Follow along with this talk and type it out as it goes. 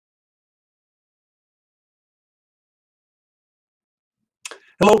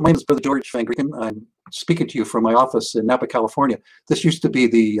Hello, my name is Brother George Van Grieken. I'm speaking to you from my office in Napa, California. This used to be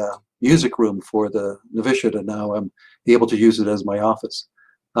the music room for the novitiate, and now I'm able to use it as my office.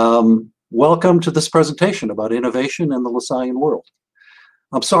 Welcome to this presentation about innovation in the Lasallian world.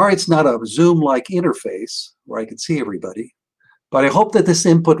 I'm sorry it's not a Zoom-like interface where I can see everybody, but I hope that this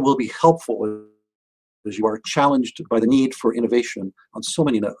input will be helpful as you are challenged by the need for innovation on so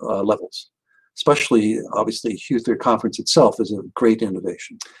many levels. Especially, obviously, Huther Conference itself is a great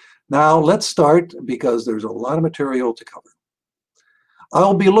innovation. Now, let's start because there's a lot of material to cover.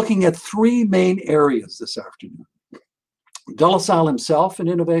 I'll be looking at three main areas this afternoon. De La Salle himself and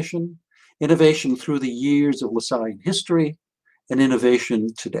innovation, innovation through the years of Lasallian history, and innovation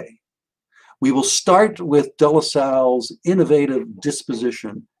today. We will start with De La Salle's innovative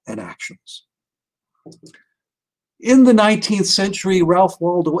disposition and actions. In the 19th century, Ralph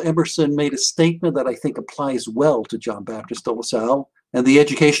Waldo Emerson made a statement that I think applies well to John Baptist de La Salle and the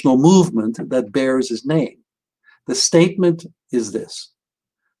educational movement that bears his name. The statement is this: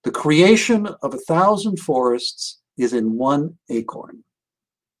 the creation of 1,000 forests is in one acorn.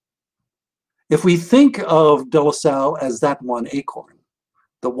 If we think of de La Salle as that one acorn,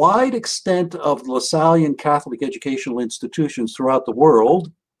 the wide extent of the Lasallian Catholic educational institutions throughout the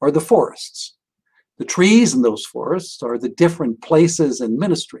world are the forests. The trees in those forests are the different places and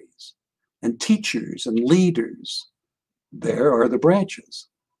ministries, and teachers and leaders. There are the branches.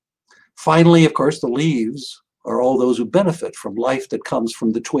 Finally, of course, the leaves are all those who benefit from life that comes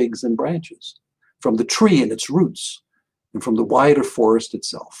from the twigs and branches, from the tree and its roots, and from the wider forest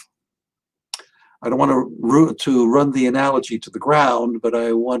itself. I don't want to run the analogy to the ground, but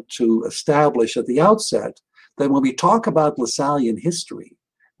I want to establish at the outset that when we talk about Lasallian history,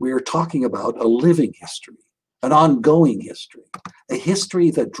 we are talking about a living history, an ongoing history, a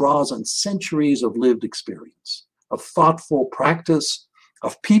history that draws on centuries of lived experience, of thoughtful practice,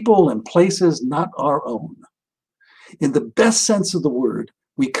 of people and places not our own. In the best sense of the word,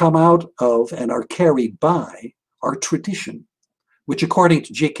 we come out of and are carried by our tradition, which according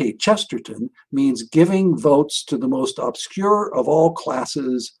to G.K. Chesterton means giving votes to the most obscure of all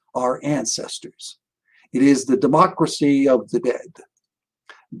classes, our ancestors. It is the democracy of the dead.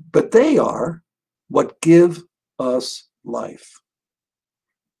 But they are what give us life.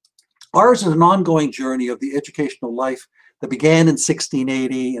 Ours is an ongoing journey of the educational life that began in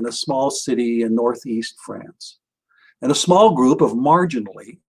 1680 in a small city in northeast France. And a small group of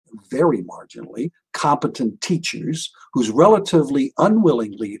marginally, very marginally, competent teachers whose relatively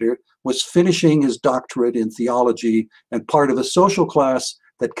unwilling leader was finishing his doctorate in theology and part of a social class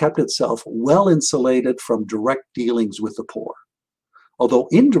that kept itself well insulated from direct dealings with the poor. Although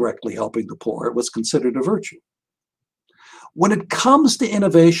indirectly helping the poor was considered a virtue. When it comes to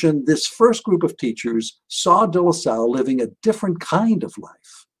innovation, this first group of teachers saw de La Salle living a different kind of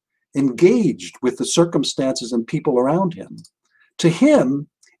life, engaged with the circumstances and people around him. To him,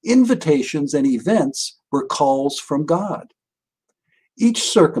 invitations and events were calls from God. Each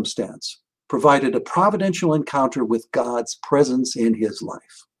circumstance provided a providential encounter with God's presence in his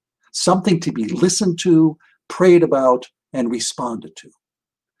life, something to be listened to, prayed about, and responded to.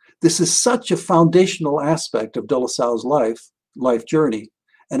 This is such a foundational aspect of de La Salle's life journey,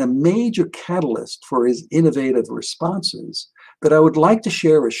 and a major catalyst for his innovative responses that I would like to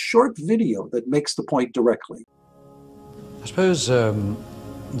share a short video that makes the point directly. I suppose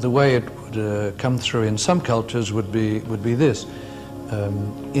the way it would come through in some cultures would be this.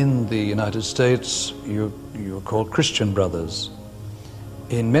 In the United States, you're called Christian brothers.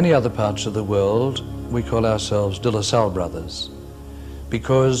 In many other parts of the world, we call ourselves de La Salle brothers,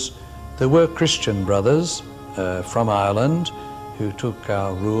 because there were Christian brothers from Ireland who took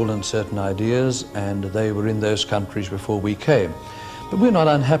our rule and certain ideas, and they were in those countries before we came. But we're not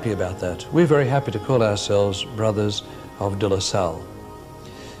unhappy about that. We're very happy to call ourselves brothers of de La Salle,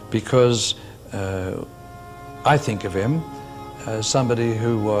 because I think of him as somebody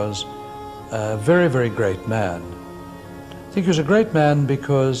who was a very, very great man. I think he was a great man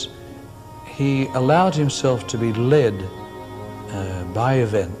because he allowed himself to be led by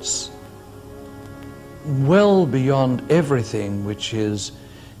events well beyond everything which his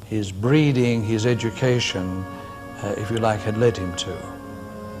breeding, his education, if you like, had led him to.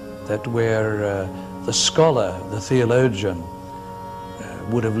 That where the scholar, the theologian,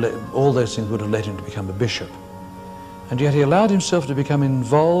 all those things would have led him to become a bishop. And yet he allowed himself to become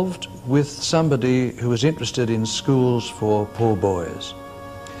involved with somebody who was interested in schools for poor boys.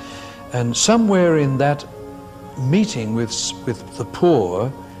 And somewhere in that meeting with the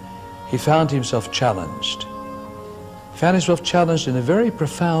poor, he found himself challenged. Found himself challenged in a very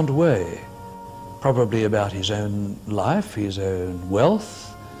profound way, probably about his own life, his own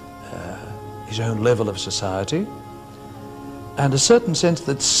wealth, his own level of society, and a certain sense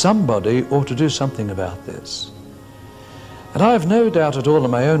that somebody ought to do something about this. And I have no doubt at all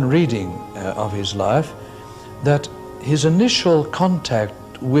in my own reading of his life that his initial contact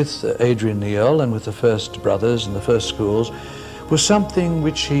with Adrian Niel and with the first brothers and the first schools was something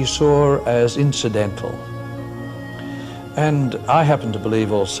which he saw as incidental. And I happen to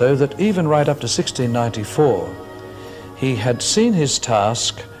believe also that even right up to 1694, he had seen his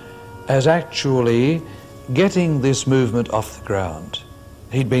task as actually getting this movement off the ground.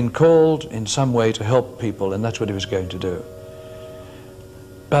 He'd been called in some way to help people, and that's what he was going to do.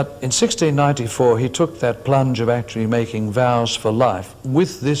 But in 1694, he took that plunge of actually making vows for life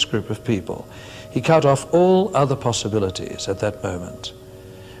with this group of people. He cut off all other possibilities at that moment.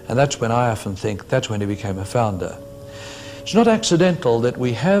 And that's when I often think that's when he became a founder. It's not accidental that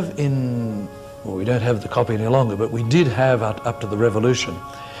we have well, we don't have the copy any longer, but we did have up to the Revolution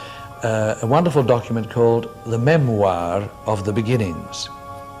a wonderful document called the Memoir of the Beginnings.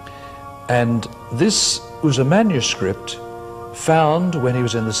 And this was a manuscript found when he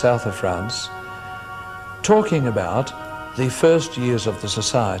was in the south of France, talking about the first years of the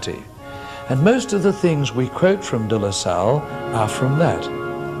society. And most of the things we quote from de La Salle are from that.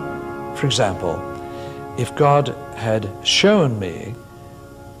 For example, if God had shown me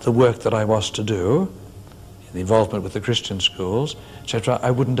the work that I was to do, the involvement with the Christian schools, etc.,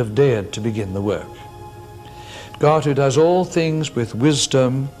 I wouldn't have dared to begin the work. God, who does all things with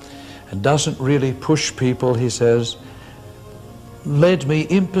wisdom and doesn't really push people, he says, led me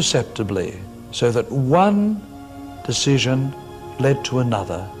imperceptibly, so that one decision led to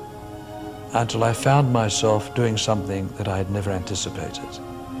another, until I found myself doing something that I had never anticipated.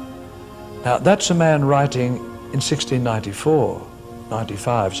 Now, that's a man writing in 1694,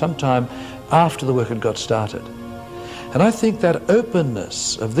 95, sometime after the work had got started. And I think that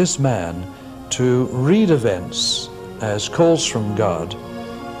openness of this man to read events as calls from God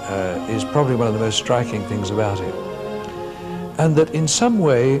is probably one of the most striking things about him. And that in some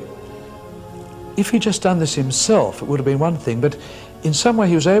way, if he'd just done this himself, it would have been one thing, but in some way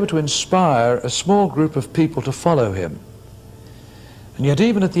he was able to inspire a small group of people to follow him. And yet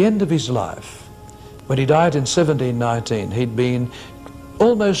even at the end of his life, when he died in 1719, he'd been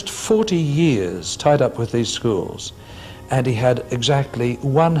almost 40 years tied up with these schools, and he had exactly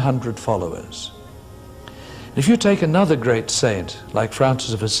 100 followers. If you take another great saint like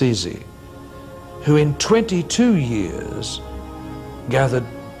Francis of Assisi, who in 22 years gathered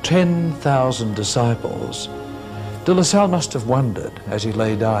 10,000 disciples, de La Salle must have wondered, as he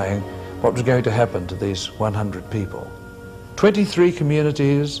lay dying, what was going to happen to these 100 people. 23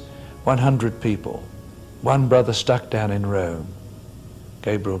 communities, 100 people. One brother stuck down in Rome,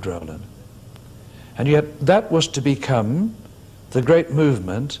 Gabriel Drolan. And yet that was to become the great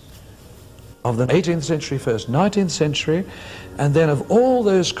movement of the 18th century first, 19th century, and then of all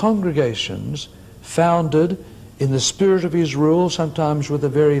those congregations founded in the spirit of his rule, sometimes with the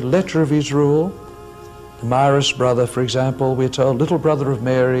very letter of his rule. The Mirus brother, for example, we're told, little brother of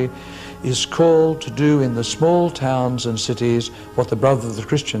Mary, is called to do in the small towns and cities what the brother of the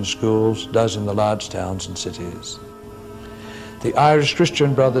Christian schools does in the large towns and cities. The Irish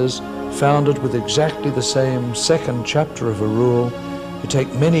Christian brothers, founded with exactly the same second chapter of a rule, who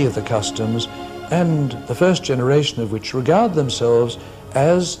take many of the customs, and the first generation of which regard themselves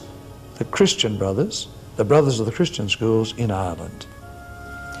as the Christian brothers, the brothers of the Christian schools in Ireland.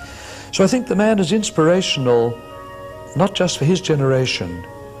 So I think the man is inspirational, not just for his generation,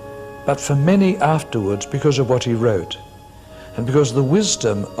 but for many afterwards, because of what he wrote, and because of the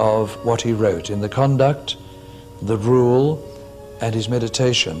wisdom of what he wrote in the conduct, the rule, and his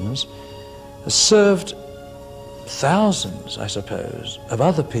meditations, has served thousands, I suppose, of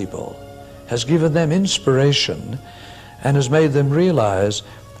other people, has given them inspiration, and has made them realize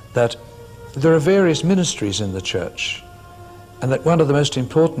that there are various ministries in the church, and that one of the most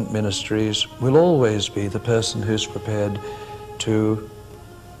important ministries will always be the person who's prepared to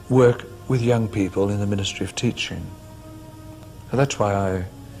work with young people in the ministry of teaching. And that's why I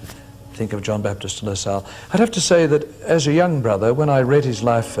think of John Baptist de La Salle. I'd have to say that as a young brother, when I read his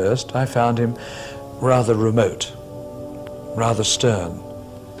life first, I found him rather remote, rather stern,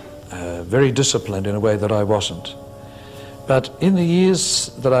 very disciplined in a way that I wasn't. But in the years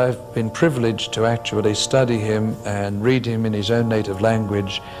that I've been privileged to actually study him and read him in his own native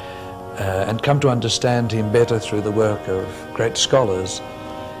language and come to understand him better through the work of great scholars,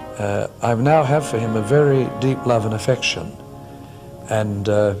 I now have for him a very deep love and affection. And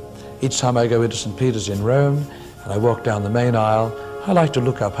each time I go into St. Peter's in Rome and I walk down the main aisle, I like to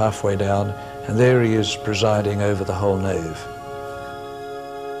look up halfway down, and there he is presiding over the whole nave.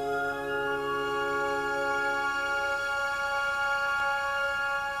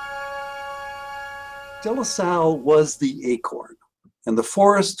 De La Salle was the acorn, and the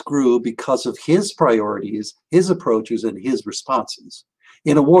forest grew because of his priorities, his approaches, and his responses.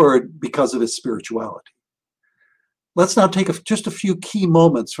 In a word, because of his spirituality. Let's now take just a few key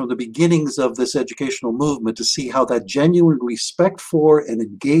moments from the beginnings of this educational movement to see how that genuine respect for and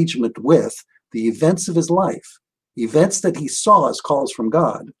engagement with the events of his life, events that he saw as calls from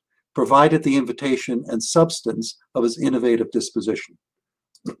God, provided the invitation and substance of his innovative disposition.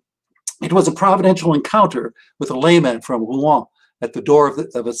 It was a providential encounter with a layman from Rouen at the door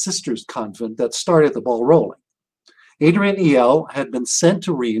of a sister's convent that started the ball rolling. Adrien Niel had been sent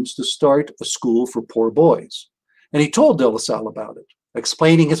to Reims to start a school for poor boys, and he told De La Salle about it,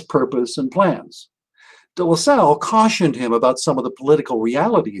 explaining his purpose and plans. De La Salle cautioned him about some of the political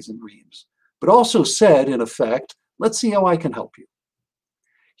realities in Reims, but also said, in effect, let's see how I can help you.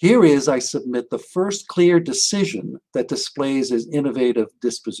 Here is, I submit, the first clear decision that displays his innovative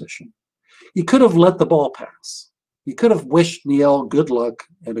disposition. He could have let the ball pass. He could have wished Niel good luck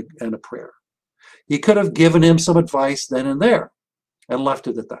and a prayer. He could have given him some advice then and there and left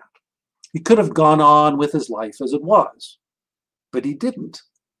it at that. He could have gone on with his life as it was, but he didn't.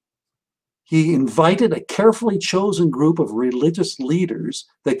 He invited a carefully chosen group of religious leaders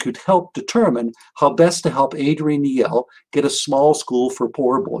that could help determine how best to help Adrien Niel get a small school for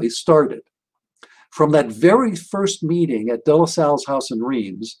poor boys started. From that very first meeting at De La Salle's house in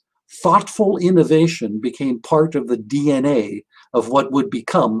Reims, thoughtful innovation became part of the DNA of what would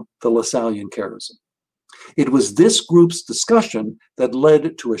become the Lasallian charism. It was this group's discussion that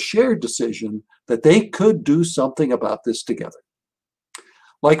led to a shared decision that they could do something about this together.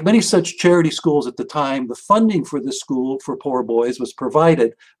 Like many such charity schools at the time, the funding for this school for poor boys was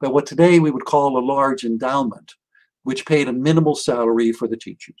provided by what today we would call a large endowment, which paid a minimal salary for the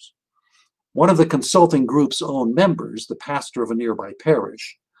teachers. One of the consulting group's own members, the pastor of a nearby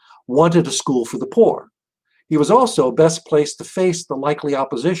parish, wanted a school for the poor. He was also best placed to face the likely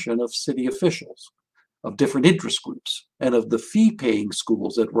opposition of city officials, of different interest groups, and of the fee-paying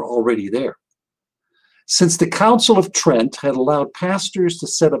schools that were already there. Since the Council of Trent had allowed pastors to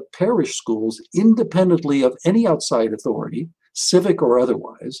set up parish schools independently of any outside authority, civic or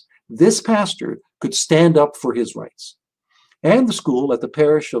otherwise, this pastor could stand up for his rights. And the school at the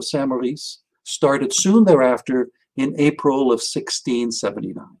parish of Saint-Maurice started soon thereafter in April of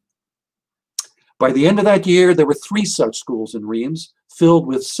 1679. By the end of that year, there were 3 such schools in Reims, filled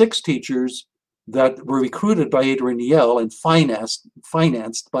with 6 teachers that were recruited by Adrien Niel and financed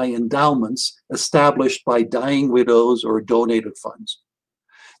by endowments established by dying widows or donated funds.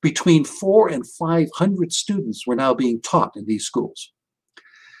 Between 400 and 500 students were now being taught in these schools.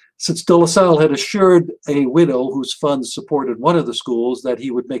 Since De La Salle had assured a widow whose funds supported one of the schools that he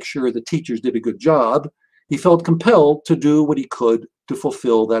would make sure the teachers did a good job, he felt compelled to do what he could to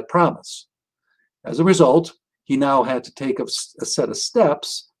fulfill that promise. As a result, he now had to take a set of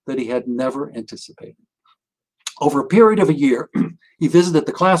steps that he had never anticipated. Over a period of a year, he visited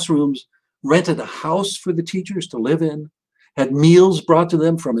the classrooms, rented a house for the teachers to live in, had meals brought to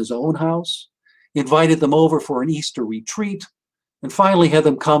them from his own house, invited them over for an Easter retreat, and finally had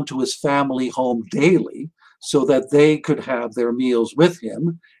them come to his family home daily so that they could have their meals with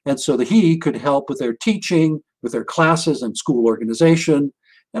him and so that he could help with their teaching, with their classes and school organization,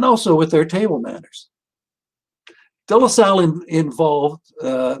 and also with their table manners. De La Salle's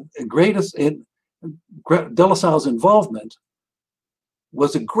involvement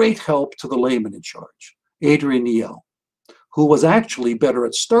was a great help to the layman in charge, Adrien Niel, who was actually better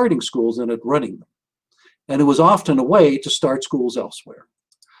at starting schools than at running them, and who was often away to start schools elsewhere.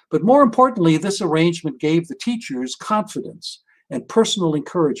 But more importantly, this arrangement gave the teachers confidence and personal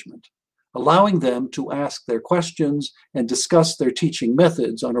encouragement, allowing them to ask their questions and discuss their teaching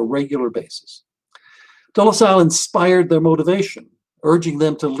methods on a regular basis. De La Salle inspired their motivation, urging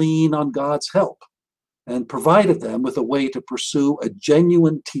them to lean on God's help, and provided them with a way to pursue a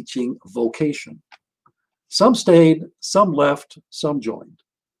genuine teaching vocation. Some stayed, some left, some joined,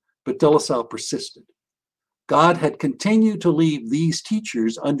 but De La Salle persisted. God had continued to leave these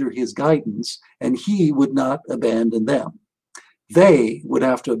teachers under his guidance, and he would not abandon them. They would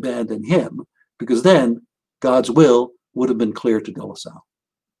have to abandon him, because then God's will would have been clear to De La Salle.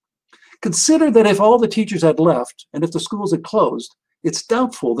 Consider that if all the teachers had left and if the schools had closed, it's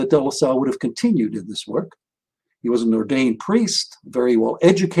doubtful that De La Salle would have continued in this work. He was an ordained priest, very well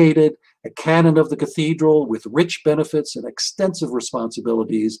educated, a canon of the cathedral with rich benefits and extensive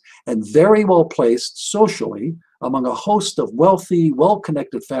responsibilities, and very well placed socially among a host of wealthy,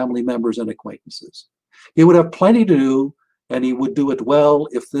 well-connected family members and acquaintances. He would have plenty to do, and he would do it well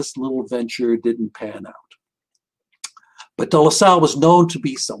if this little venture didn't pan out. But De La Salle was known to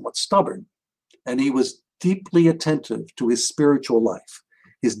be somewhat stubborn. and he was deeply attentive to his spiritual life,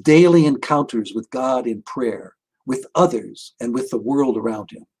 his daily encounters with God in prayer, with others, and with the world around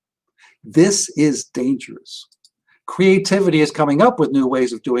him. This is dangerous. Creativity is coming up with new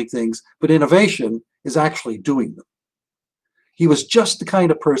ways of doing things, but innovation is actually doing them. He was just the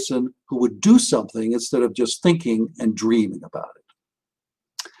kind of person who would do something instead of just thinking and dreaming about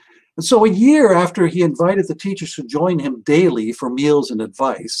it. And so a year after he invited the teachers to join him daily for meals and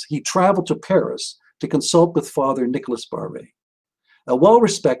advice, he traveled to Paris to consult with Father Nicolas Barré, a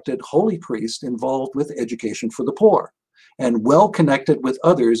well-respected holy priest involved with education for the poor and well-connected with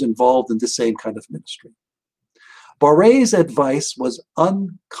others involved in the same kind of ministry. Barré's advice was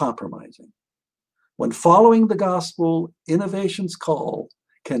uncompromising. When following the gospel, innovation's call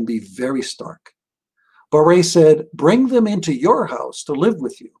can be very stark. Barré said, "Bring them into your house to live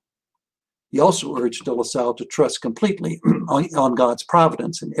with you." He also urged de La Salle to trust completely on God's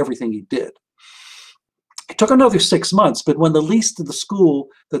providence in everything he did. It took another 6 months, but when the lease to the school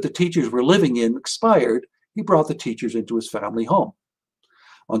that the teachers were living in expired, he brought the teachers into his family home.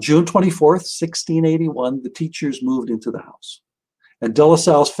 On June 24th, 1681, the teachers moved into the house, and de La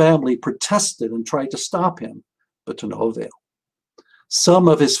Salle's family protested and tried to stop him, but to no avail. Some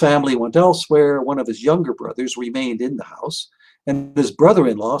of his family went elsewhere. One of his younger brothers remained in the house, and his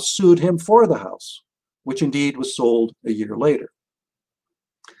brother-in-law sued him for the house, which indeed was sold a year later.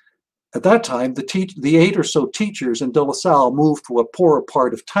 At that time, the 8 or so teachers in de La Salle moved to a poorer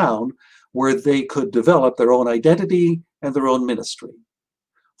part of town where they could develop their own identity and their own ministry.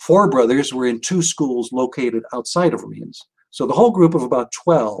 4 brothers were in 2 schools located outside of Reims, so the whole group of about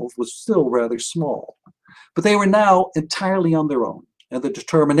 12 was still rather small. But they were now entirely on their own, and the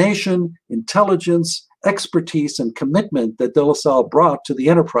determination, intelligence, expertise, and commitment that de La Salle brought to the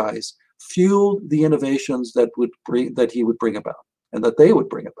enterprise fueled the innovations that he would bring about, and that they would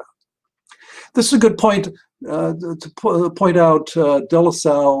bring about. This is a good point to point out de La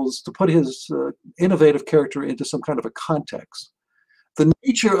Salle's, to put his innovative character into some kind of a context. The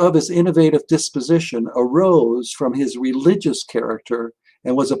nature of his innovative disposition arose from his religious character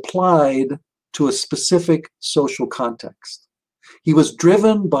and was applied to a specific social context. He was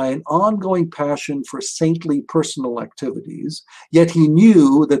driven by an ongoing passion for saintly personal activities, yet he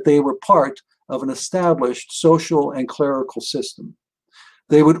knew that they were part of an established social and clerical system.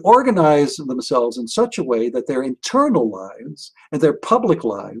 They would organize themselves in such a way that their internal lives and their public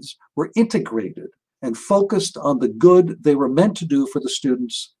lives were integrated and focused on the good they were meant to do for the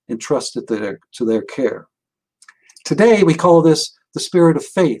students entrusted to their care. Today, we call this the spirit of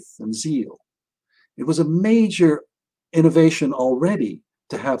faith and zeal. It was a major innovation already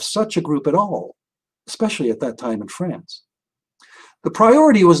to have such a group at all, especially at that time in France. The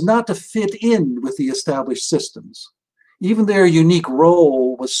priority was not to fit in with the established systems. Even their unique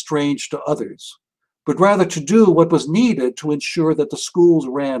role was strange to others, but rather to do what was needed to ensure that the schools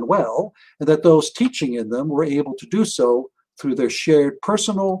ran well and that those teaching in them were able to do so through their shared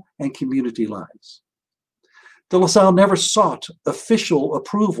personal and community lives. De La Salle never sought official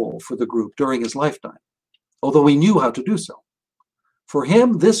approval for the group during his lifetime, although he knew how to do so. For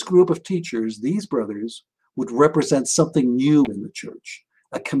him, this group of teachers, these brothers, would represent something new in the church,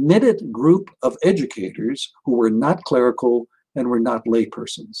 a committed group of educators who were not clerical and were not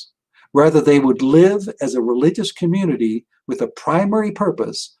laypersons. Rather, they would live as a religious community with a primary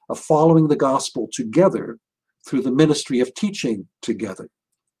purpose of following the gospel together through the ministry of teaching together.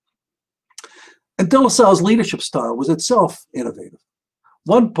 And de La Salle's leadership style was itself innovative.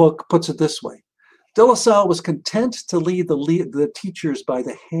 One book puts it this way: de La Salle was content to lead the teachers by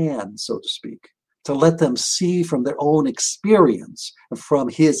the hand, so to speak, to let them see from their own experience and from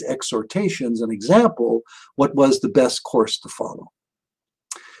his exhortations and example what was the best course to follow.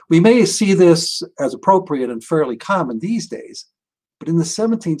 We may see this as appropriate and fairly common these days, but in the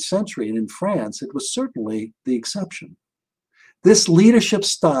 17th century and in France, it was certainly the exception. This leadership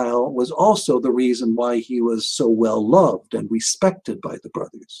style was also the reason why he was so well loved and respected by the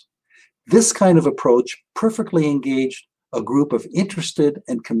brothers. This kind of approach perfectly engaged a group of interested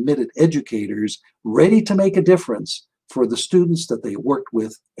and committed educators ready to make a difference for the students that they worked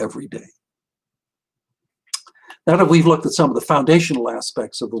with every day. Now that we've looked at some of the foundational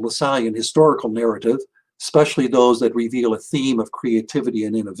aspects of the Lasallian historical narrative, especially those that reveal a theme of creativity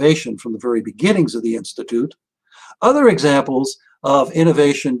and innovation from the very beginnings of the Institute, other examples of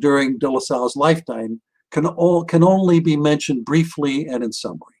innovation during de La Salle's lifetime can only be mentioned briefly and in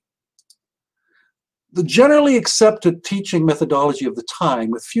summary. The generally accepted teaching methodology of the time,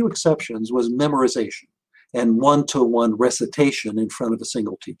 with few exceptions, was memorization and one-to-one recitation in front of a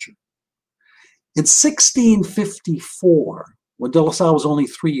single teacher. In 1654, when de La Salle was only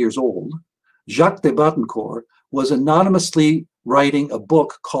 3 years old, Jacques de Batencourt, was anonymously writing a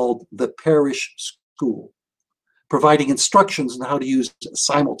book called The Parish School, providing instructions on how to use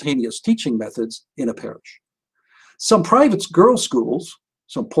simultaneous teaching methods in a parish. Some private girls' schools,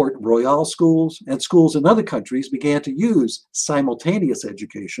 some Port Royal schools, and schools in other countries began to use simultaneous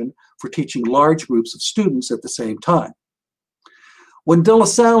education for teaching large groups of students at the same time. When de La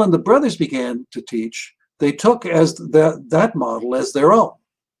Salle and the brothers began to teach, they took that model as their own.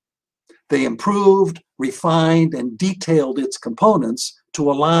 They improved, refined, and detailed its components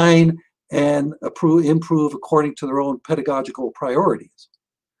to align and improve according to their own pedagogical priorities.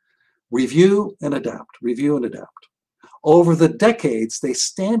 Review and adapt, review and adapt. Over the decades, they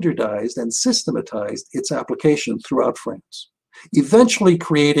standardized and systematized its application throughout France, eventually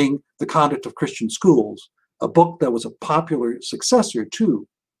creating The Conduct of Christian Schools, a book that was a popular successor to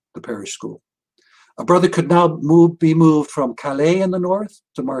the parish school. A brother could now be moved from Calais in the north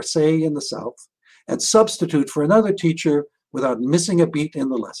to Marseille in the south and substitute for another teacher without missing a beat in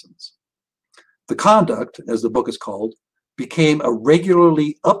the lessons. The Conduct, as the book is called, became a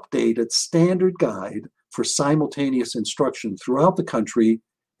regularly updated standard guide for simultaneous instruction throughout the country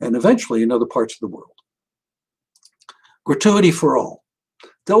and eventually in other parts of the world. Gratuity for all.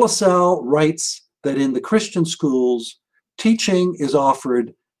 De La Salle writes that in the Christian schools, teaching is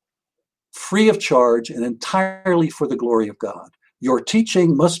offered free of charge and entirely for the glory of God. Your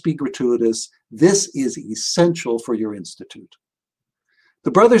teaching must be gratuitous. This is essential for your institute.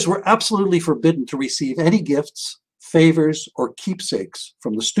 The brothers were absolutely forbidden to receive any gifts, favors, or keepsakes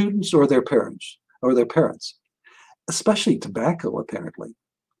from the students or their parents, especially tobacco, apparently.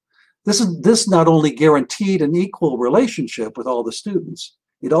 This not only guaranteed an equal relationship with all the students,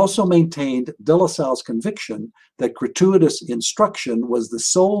 it also maintained de La Salle's conviction that gratuitous instruction was the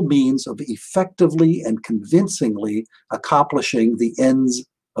sole means of effectively and convincingly accomplishing the ends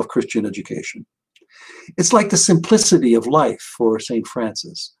of Christian education. It's like the simplicity of life for St.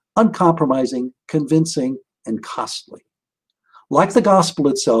 Francis, uncompromising, convincing, and costly. Like the gospel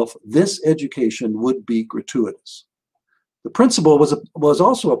itself, this education would be gratuitous. The principle was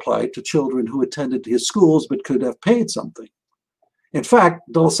also applied to children who attended his schools but could have paid something. In fact,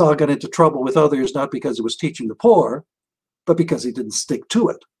 de La Salle got into trouble with others not because he was teaching the poor, but because he didn't stick to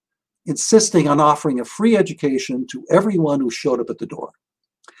it, insisting on offering a free education to everyone who showed up at the door.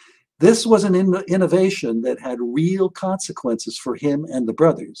 This was an innovation that had real consequences for him and the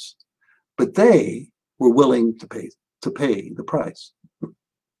brothers, but they were willing to pay the price.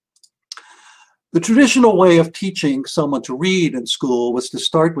 The traditional way of teaching someone to read in school was to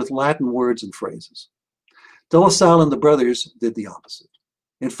start with Latin words and phrases. De La Salle and the brothers did the opposite.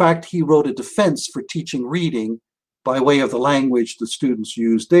 In fact, he wrote a defense for teaching reading by way of the language the students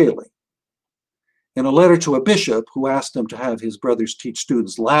used daily. In a letter to a bishop who asked him to have his brothers teach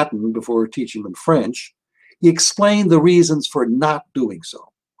students Latin before teaching them French, he explained the reasons for not doing so.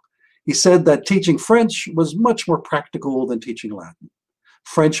 He said that teaching French was much more practical than teaching Latin.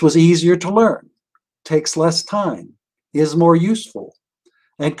 French was easier to learn, takes less time, is more useful,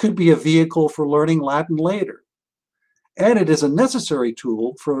 and could be a vehicle for learning Latin later. And it is a necessary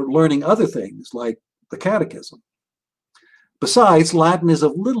tool for learning other things like the catechism. Besides, Latin is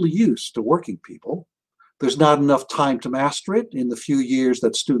of little use to working people. There's not enough time to master it in the few years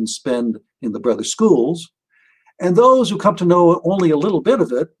that students spend in the brother schools. And those who come to know only a little bit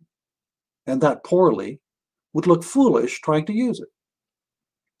of it, and that poorly, would look foolish trying to use it.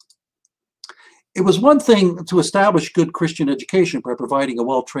 It was one thing to establish good Christian education by providing a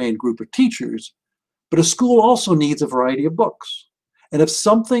well-trained group of teachers, but a school also needs a variety of books. And if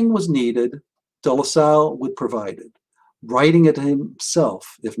something was needed, de La Salle would provide it, writing it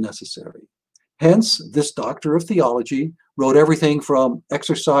himself if necessary. Hence, this doctor of theology wrote everything from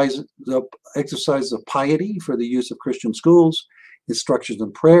exercises of piety for the use of Christian schools, instructions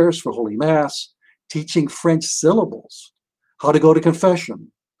and prayers for Holy Mass, teaching French syllables, how to go to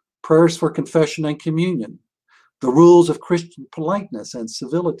confession, prayers for confession and communion, the rules of Christian politeness and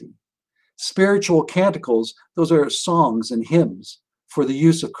civility, spiritual canticles, those are songs and hymns for the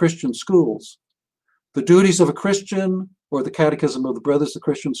use of Christian schools, the duties of a Christian, or the Catechism of the Brothers of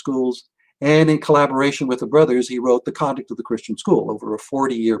Christian Schools, and in collaboration with the brothers, he wrote The Conduct of the Christian School over a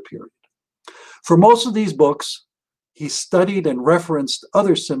 40-year period. For most of these books, he studied and referenced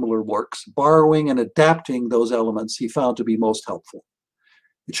other similar works, borrowing and adapting those elements he found to be most helpful.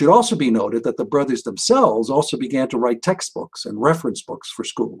 It should also be noted that the brothers themselves also began to write textbooks and reference books for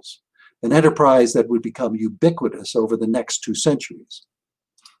schools, an enterprise that would become ubiquitous over the next 2 centuries.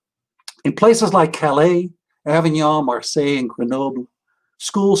 In places like Calais, Avignon, Marseille, and Grenoble,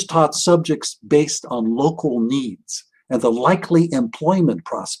 schools taught subjects based on local needs and the likely employment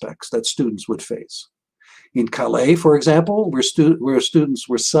prospects that students would face. In Calais, for example, where students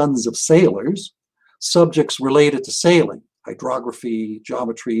were sons of sailors, subjects related to sailing, hydrography,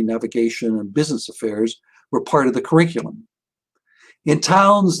 geometry, navigation, and business affairs were part of the curriculum. In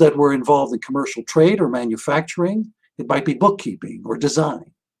towns that were involved in commercial trade or manufacturing, it might be bookkeeping or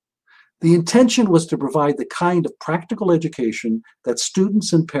design. The intention was to provide the kind of practical education that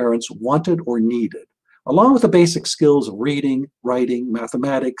students and parents wanted or needed, along with the basic skills of reading, writing,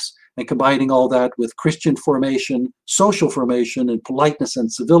 mathematics, and combining all that with Christian formation, social formation, and politeness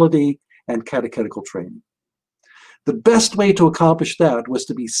and civility, and catechetical training. The best way to accomplish that was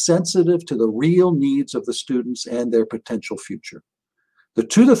to be sensitive to the real needs of the students and their potential future. The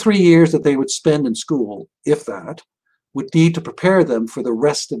 2 to 3 years that they would spend in school, if that, would need to prepare them for the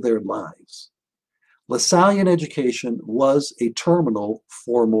rest of their lives. Lasallian education was a terminal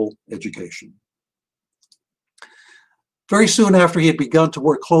formal education. Very soon after he had begun to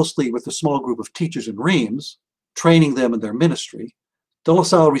work closely with a small group of teachers in Reims, training them in their ministry, de La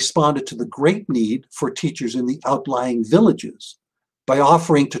Salle responded to the great need for teachers in the outlying villages by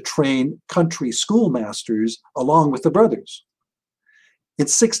offering to train country schoolmasters along with the brothers. In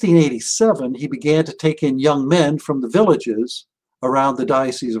 1687, he began to take in young men from the villages around the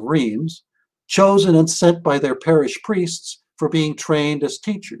Diocese of Reims, chosen and sent by their parish priests for being trained as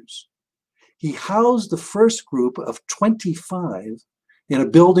teachers. He housed the first group of 25 in a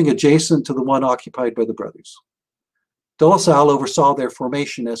building adjacent to the one occupied by the brothers. De La Salle oversaw their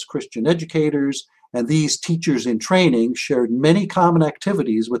formation as Christian educators, and these teachers in training shared many common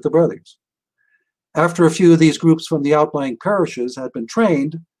activities with the brothers. After a few of these groups from the outlying parishes had been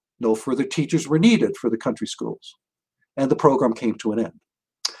trained, no further teachers were needed for the country schools, and the program came to an end.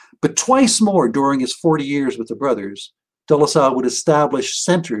 But twice more during his 40 years with the brothers, de La Salle would establish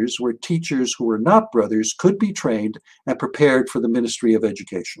centers where teachers who were not brothers could be trained and prepared for the ministry of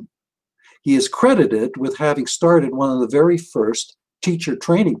education. He is credited with having started one of the very first teacher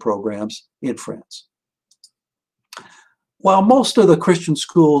training programs in France. While most of the Christian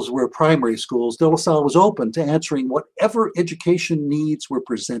schools were primary schools, de La Salle was open to answering whatever education needs were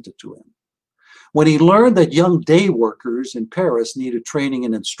presented to him. When he learned that young day workers in Paris needed training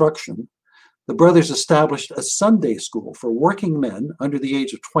and instruction, the brothers established a Sunday school for working men under the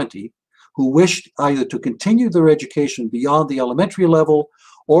age of 20 who wished either to continue their education beyond the elementary level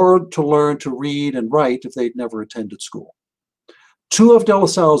or to learn to read and write if they'd never attended school. 2 of de La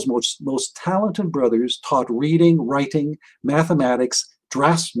Salle's most talented brothers taught reading, writing, mathematics,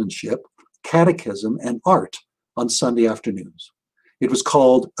 draftsmanship, catechism, and art on Sunday afternoons. It was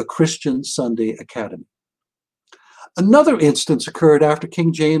called a Christian Sunday Academy. Another instance occurred after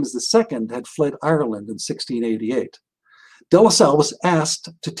King James II had fled Ireland in 1688. De La Salle was asked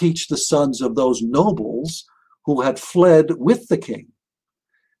to teach the sons of those nobles who had fled with the king.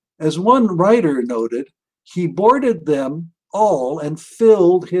 As one writer noted, he boarded them all and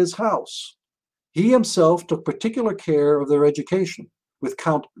filled his house. He himself took particular care of their education,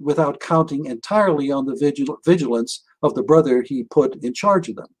 without counting entirely on the vigilance of the brother he put in charge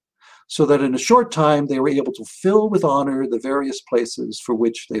of them, so that in a short time they were able to fill with honor the various places for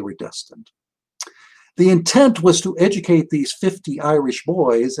which they were destined. The intent was to educate these 50 Irish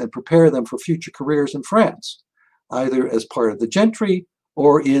boys and prepare them for future careers in France, either as part of the gentry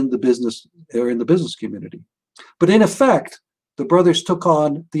or in the business community. But in effect, the brothers took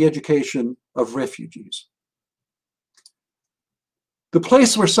on the education of refugees. The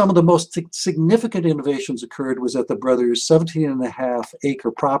place where some of the most significant innovations occurred was at the brothers'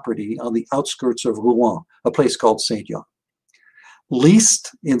 17.5-acre property on the outskirts of Rouen, a place called Saint-Jean. Leased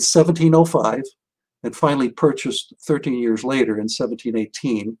in 1705 and finally purchased 13 years later in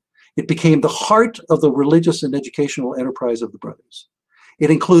 1718, it became the heart of the religious and educational enterprise of the brothers. It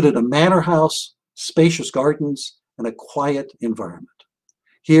included a manor house, spacious gardens, and a quiet environment.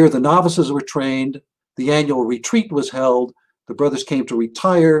 Here, the novices were trained, the annual retreat was held, the brothers came to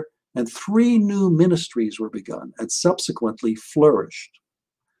retire, and 3 new ministries were begun and subsequently flourished.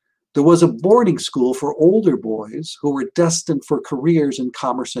 There was a boarding school for older boys who were destined for careers in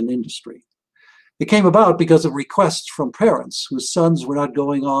commerce and industry. It came about because of requests from parents whose sons were not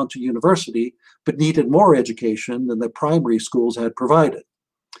going on to university but needed more education than the primary schools had provided.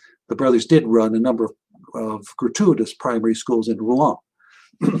 The brothers did run a number of gratuitous primary schools in Rouen.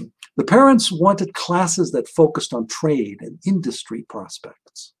 The parents wanted classes that focused on trade and industry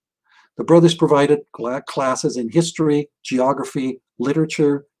prospects. The brothers provided classes in history, geography,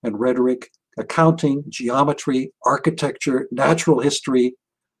 literature and rhetoric, accounting, geometry, architecture, natural history,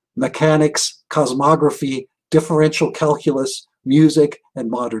 mechanics, cosmography, differential calculus, music, and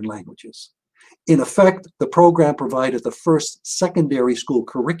modern languages. In effect, the program provided the first secondary school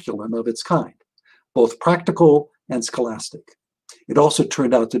curriculum of its kind, both practical and scholastic. It also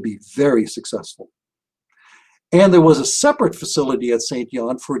turned out to be very successful. And there was a separate facility at St.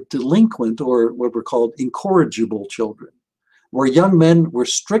 Jan for delinquent, or what were called incorrigible children, where young men were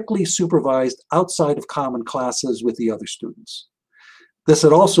strictly supervised outside of common classes with the other students. This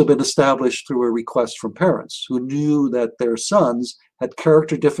had also been established through a request from parents who knew that their sons had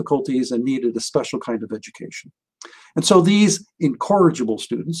character difficulties and needed a special kind of education. And so these incorrigible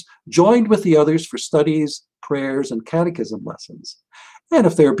students joined with the others for studies, prayers, and catechism lessons. And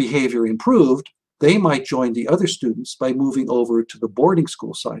if their behavior improved, they might join the other students by moving over to the boarding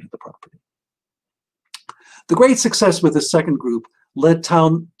school side of the property. The great success with this second group led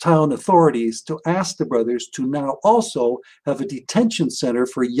town authorities to ask the brothers to now also have a detention center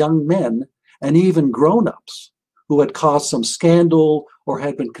for young men and even grown-ups who had caused some scandal or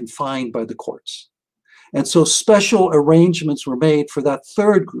had been confined by the courts. And so special arrangements were made for that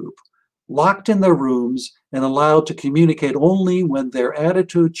third group, locked in their rooms and allowed to communicate only when their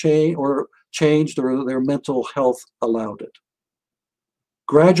attitude changed or their mental health allowed it.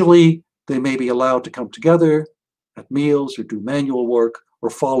 Gradually, they may be allowed to come together at meals or do manual work or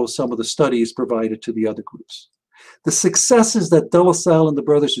follow some of the studies provided to the other groups. The successes that De La Salle and the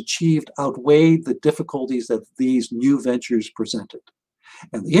brothers achieved outweighed the difficulties that these new ventures presented.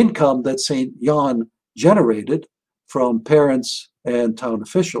 And the income that St. Jan generated from parents and town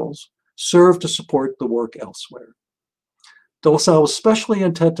officials served to support the work elsewhere. De La Salle was especially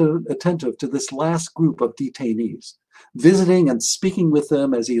attentive to this last group of detainees, visiting and speaking with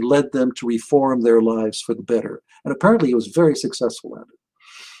them as he led them to reform their lives for the better. And apparently he was very successful at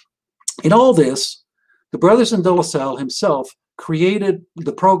it. In all this, the brothers and De La Salle himself created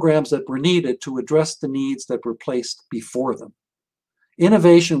the programs that were needed to address the needs that were placed before them.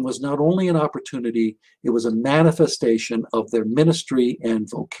 Innovation was not only an opportunity, it was a manifestation of their ministry and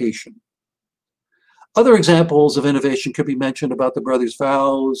vocation. Other examples of innovation could be mentioned about the brothers'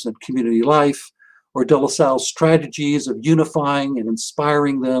 vows and community life, or De La Salle's strategies of unifying and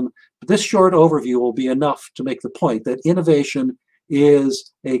inspiring them. But this short overview will be enough to make the point that innovation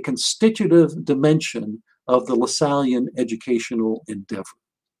is a constitutive dimension of the Lasallian educational endeavor.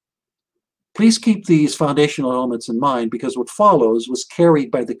 Please keep these foundational elements in mind because what follows was carried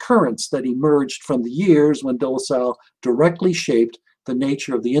by the currents that emerged from the years when De La Salle directly shaped the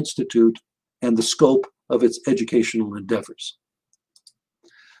nature of the Institute and the scope of its educational endeavors.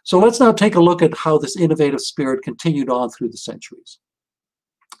 So let's now take a look at how this innovative spirit continued on through the centuries.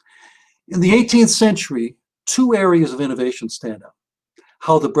 In the 18th century, two areas of innovation stand out: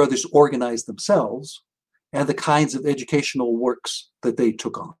 how the brothers organized themselves and the kinds of educational works that they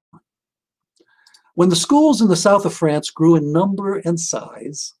took on. When the schools in the south of France grew in number and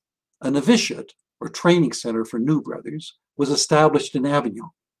size, a novitiate, or training center for new brothers, was established in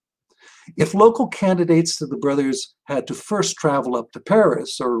Avignon. If local candidates to the brothers had to first travel up to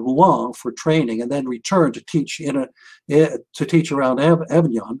Paris or Rouen for training and then return to teach around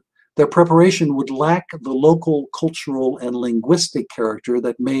Avignon, their preparation would lack the local cultural and linguistic character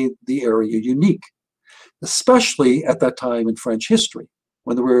that made the area unique, especially at that time in French history,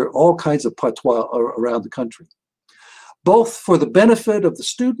 when there were all kinds of patois around the country. Both for the benefit of the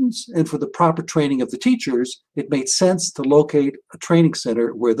students and for the proper training of the teachers, it made sense to locate a training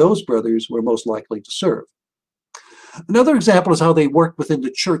center where those brothers were most likely to serve. Another example is how they worked within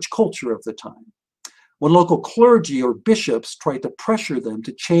the church culture of the time. When local clergy or bishops tried to pressure them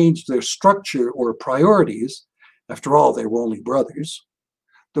to change their structure or priorities, after all, they were only brothers,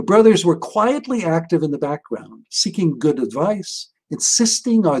 the brothers were quietly active in the background, seeking good advice,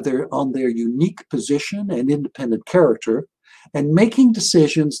 insisting on their unique position and independent character, and making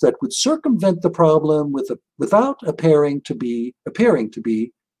decisions that would circumvent the problem without appearing to be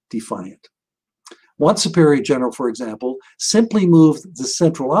defiant. One superior general, for example, simply moved the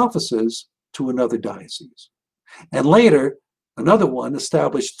central offices to another diocese. And later, another one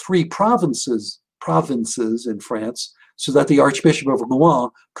established 3 provinces in France, so that the Archbishop of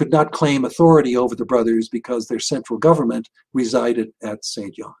Rouen could not claim authority over the brothers because their central government resided at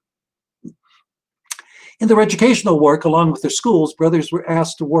St. Jan. In their educational work, along with their schools, brothers were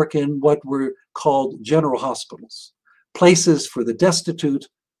asked to work in what were called general hospitals, places for the destitute,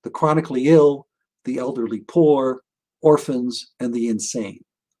 the chronically ill, the elderly poor, orphans, and the insane.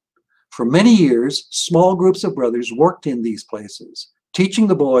 For many years, small groups of brothers worked in these places, teaching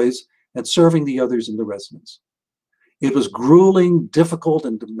the boys and serving the others in the residence. It was grueling, difficult,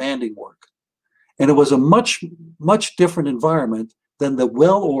 and demanding work. And it was a much, much different environment than the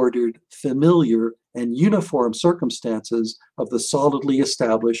well-ordered, familiar, and uniform circumstances of the solidly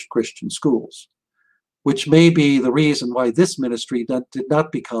established Christian schools. which may be the reason why this ministry did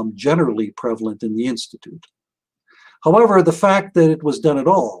not become generally prevalent in the Institute. However, the fact that it was done at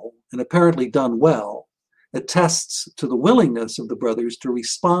all, and apparently done well, attests to the willingness of the brothers to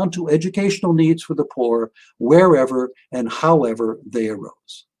respond to educational needs for the poor wherever and however they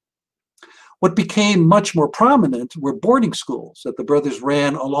arose. What became much more prominent were boarding schools that the brothers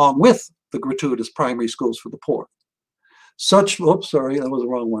ran along with the gratuitous primary schools for the poor. Such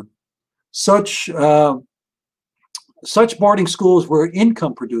boarding schools were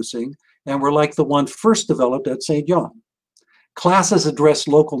income producing and were like the one first developed at St. John. Classes addressed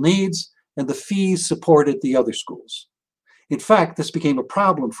local needs, and the fees supported the other schools. In fact, this became a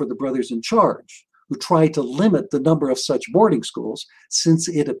problem for the brothers in charge, who tried to limit the number of such boarding schools, since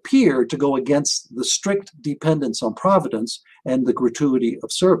it appeared to go against the strict dependence on providence and the gratuity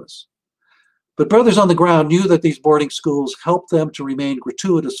of service. But brothers on the ground knew that these boarding schools helped them to remain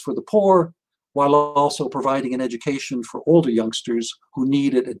gratuitous for the poor, while also providing an education for older youngsters who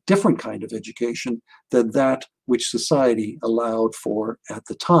needed a different kind of education than that which society allowed for at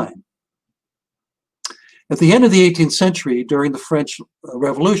the time. At the end of the 18th century, during the French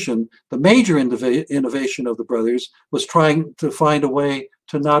Revolution, the major innovation of the brothers was trying to find a way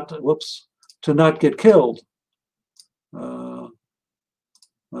to not get killed.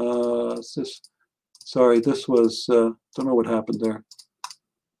 This was, don't know what happened there.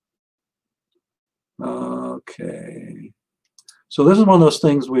 Okay. So this is one of those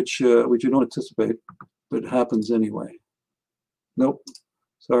things which you don't anticipate, but it happens anyway. Nope.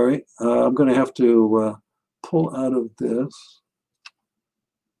 Sorry. I'm going to have to pull out of this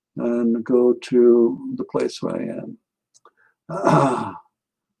and go to the place where I am.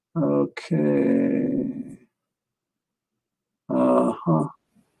 Okay. All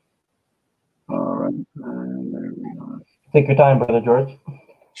right. And there we are. Take your time, Brother George.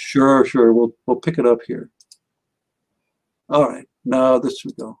 Sure. We'll pick it up here. All right. Now this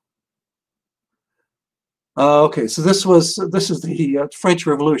we go. Okay, so this is the French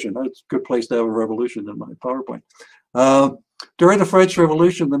Revolution. That's a good place to have a revolution in my PowerPoint. During the French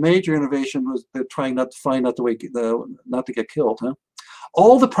Revolution, the major innovation was trying not to get killed.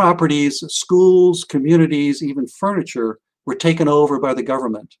 All the properties, schools, communities, even furniture were taken over by the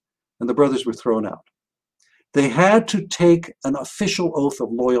government, and the brothers were thrown out. They had to take an official oath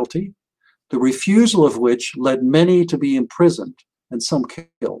of loyalty, the refusal of which led many to be imprisoned and some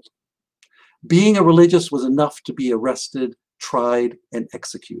killed. Being a religious was enough to be arrested, tried, and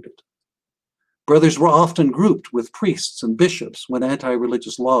executed. Brothers were often grouped with priests and bishops when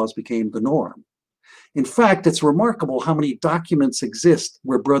anti-religious laws became the norm. In fact, it's remarkable how many documents exist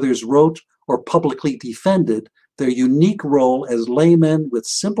where brothers wrote or publicly defended their unique role as laymen with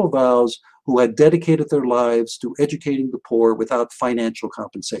simple vows who had dedicated their lives to educating the poor without financial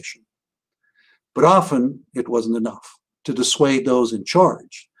compensation. But often it wasn't enough to dissuade those in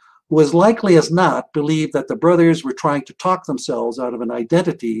charge, who as likely as not believed that the brothers were trying to talk themselves out of an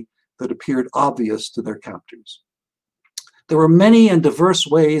identity that appeared obvious to their captors. There were many and diverse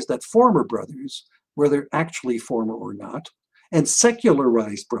ways that former brothers, whether actually former or not, and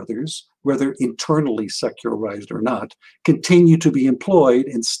secularized brothers, whether internally secularized or not, continue to be employed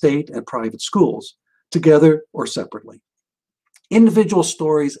in state and private schools, together or separately. Individual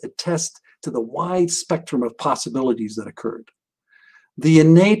stories attest to the wide spectrum of possibilities that occurred. The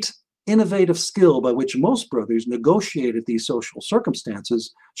innate, innovative skill by which most brothers negotiated these social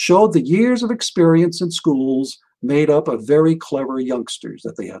circumstances showed the years of experience in schools made up of very clever youngsters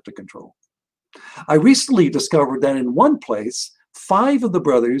that they had to control. I recently discovered that in one place, 5 of the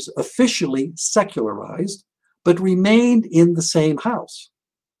brothers officially secularized, but remained in the same house,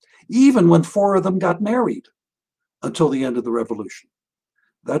 even when 4 of them got married until the end of the revolution.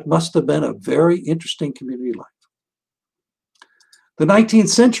 That must have been a very interesting community life. The 19th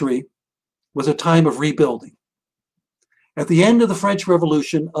century was a time of rebuilding. At the end of the French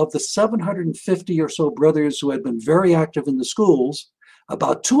Revolution, of the 750 or so brothers who had been very active in the schools,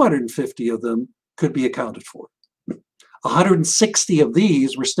 about 250 of them could be accounted for. 160 of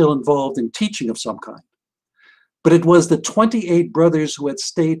these were still involved in teaching of some kind. But it was the 28 brothers who had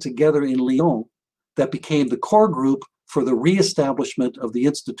stayed together in Lyon that became the core group for the reestablishment of the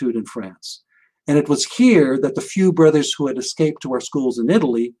Institute in France. And it was here that the few brothers who had escaped to our schools in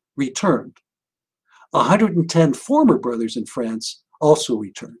Italy returned. 110 former brothers in France also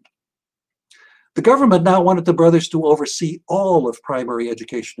returned. The government now wanted the brothers to oversee all of primary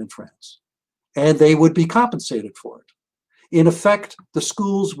education in France, and they would be compensated for it. In effect, the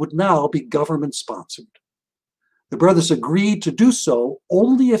schools would now be government-sponsored. The brothers agreed to do so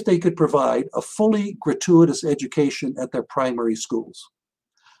only if they could provide a fully gratuitous education at their primary schools.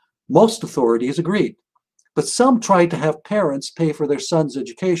 Most authorities agreed, But some tried to have parents pay for their son's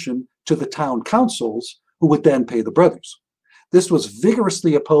education to the town councils, who would then pay the brothers. This was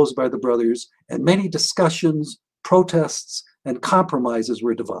vigorously opposed by the brothers, and many discussions, protests, and compromises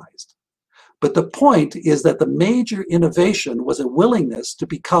were devised. But the point is that the major innovation was a willingness to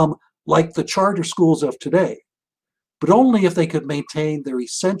become like the charter schools of today, but only if they could maintain their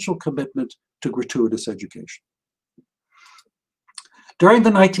essential commitment to gratuitous education. During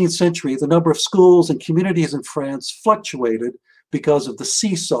the 19th century, the number of schools and communities in France fluctuated because of the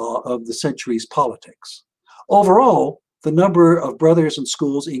seesaw of the century's politics. Overall, the number of brothers in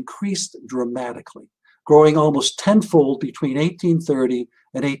schools increased dramatically, growing almost tenfold between 1830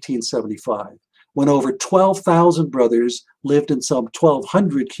 and 1875, when over 12,000 brothers lived in some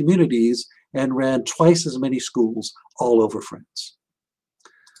 1,200 communities and ran twice as many schools all over France.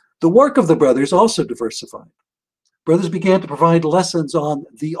 The work of the brothers also diversified. Brothers began to provide lessons on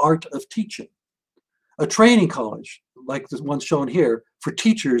the art of teaching. A training college, like the one shown here, for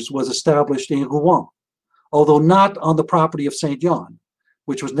teachers was established in Rouen, although not on the property of St. John,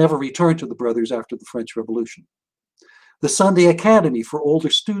 which was never returned to the brothers after the French Revolution. The Sunday Academy for older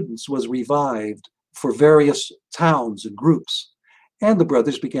students was revived for various towns and groups, and the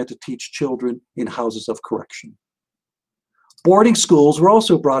brothers began to teach children in houses of correction. Boarding schools were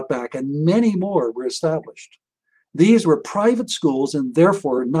also brought back, and many more were established. These were private schools and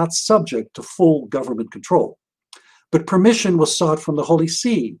therefore not subject to full government control. But permission was sought from the Holy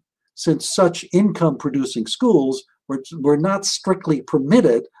See, since such income-producing schools were not strictly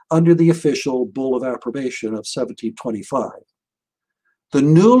permitted under the official Bull of Approbation of 1725. The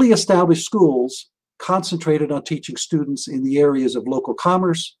newly established schools concentrated on teaching students in the areas of local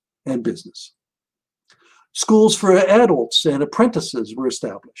commerce and business. Schools for adults and apprentices were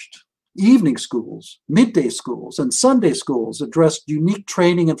established. Evening schools, midday schools, and Sunday schools addressed unique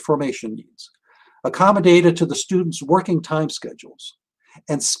training and formation needs, accommodated to the students' working time schedules.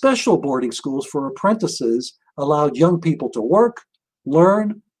 And special boarding schools for apprentices allowed young people to work,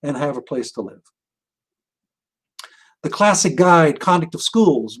 learn, and have a place to live. The classic guide, Conduct of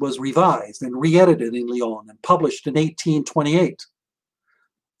Schools, was revised and re-edited in Lyon and published in 1828,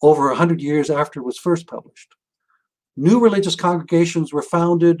 over 100 years after it was first published. New religious congregations were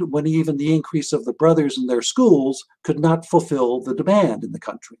founded when even the increase of the brothers in their schools could not fulfill the demand in the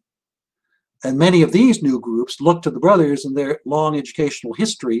country. And many of these new groups looked to the brothers and their long educational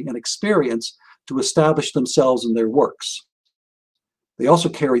history and experience to establish themselves in their works. They also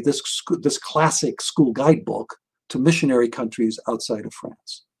carried this classic school guidebook to missionary countries outside of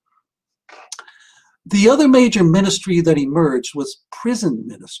France. The other major ministry that emerged was prison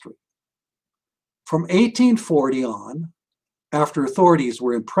ministry. From 1840 on, after authorities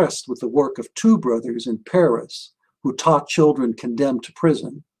were impressed with the work of two brothers in Paris who taught children condemned to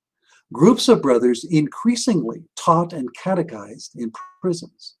prison, groups of brothers increasingly taught and catechized in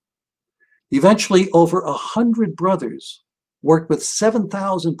prisons. Eventually, over 100 brothers worked with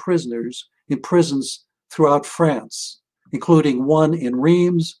 7,000 prisoners in prisons throughout France, including one in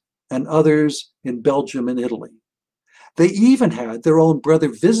Reims and others in Belgium and Italy. They even had their own brother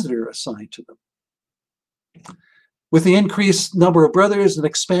visitor assigned to them. With the increased number of brothers, an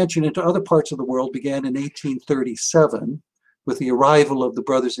expansion into other parts of the world began in 1837 with the arrival of the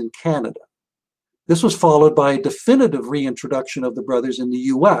brothers in Canada. This was followed by a definitive reintroduction of the brothers in the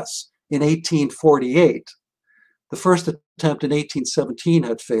US in 1848. The first attempt in 1817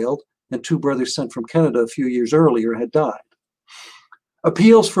 had failed, and two brothers sent from Canada a few years earlier had died.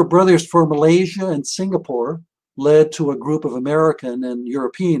 Appeals for brothers for Malaysia and Singapore led to a group of American and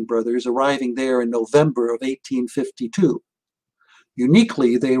European brothers arriving there in November of 1852.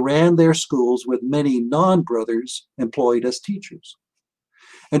 Uniquely, they ran their schools with many non-brothers employed as teachers.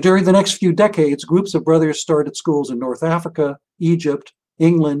 And during the next few decades, groups of brothers started schools in North Africa, Egypt,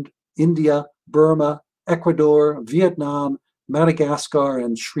 England, India, Burma, Ecuador, Vietnam, Madagascar,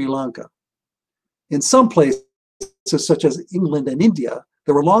 and Sri Lanka. In some places, such as England and India,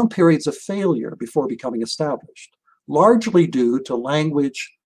 there were long periods of failure before becoming established, largely due to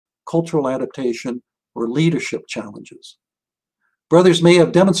language, cultural adaptation, or leadership challenges. Brothers may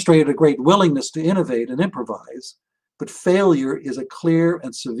have demonstrated a great willingness to innovate and improvise, but failure is a clear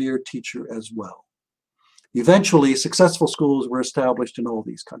and severe teacher as well. Eventually, successful schools were established in all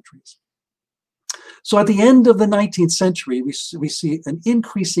these countries. So at the end of the 19th century, we see an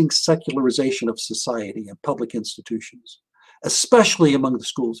increasing secularization of society and public institutions, especially among the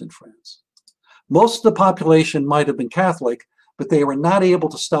schools in France. Most of the population might have been Catholic, but they were not able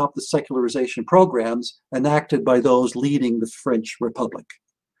to stop the secularization programs enacted by those leading the French Republic.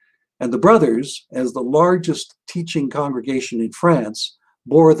 And the brothers, as the largest teaching congregation in France,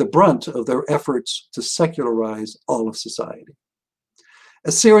 bore the brunt of their efforts to secularize all of society.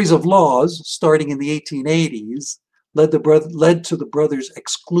 A series of laws, starting in the 1880s, led to the brothers'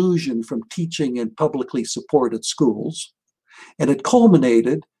 exclusion from teaching in publicly supported schools, and it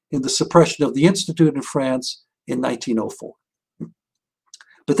culminated in the suppression of the Institute in France in 1904.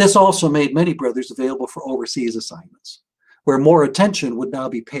 But this also made many brothers available for overseas assignments, where more attention would now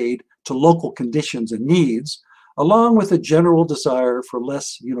be paid to local conditions and needs, along with a general desire for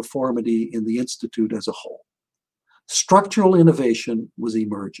less uniformity in the Institute as a whole. Structural innovation was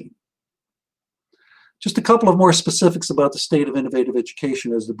emerging. Just a couple of more specifics about the state of innovative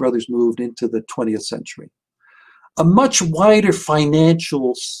education as the brothers moved into the 20th century. A much wider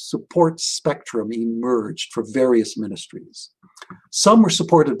financial support spectrum emerged for various ministries. Some were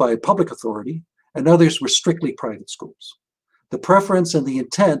supported by a public authority, and others were strictly private schools. The preference and the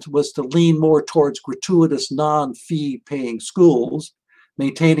intent was to lean more towards gratuitous, non-fee paying schools,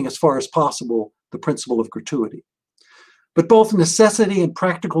 maintaining as far as possible the principle of gratuity. But both necessity and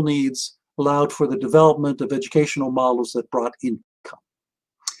practical needs allowed for the development of educational models that brought income.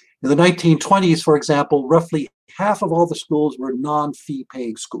 In the 1920s, for example, roughly half of all the schools were non-fee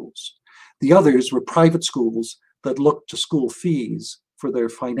paying schools. The others were private schools that looked to school fees for their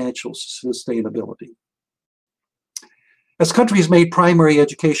financial sustainability. As countries made primary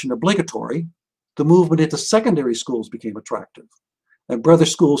education obligatory, the movement into secondary schools became attractive, and brother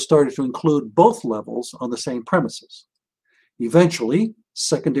schools started to include both levels on the same premises. Eventually,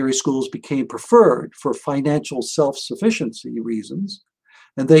 secondary schools became preferred for financial self-sufficiency reasons,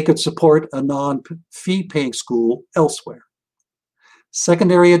 and they could support a non-fee paying school elsewhere.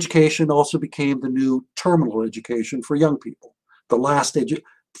 Secondary education also became the new terminal education for young people, the last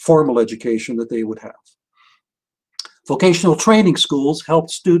formal education that they would have. Vocational training schools helped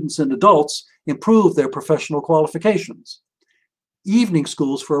students and adults improve their professional qualifications. Evening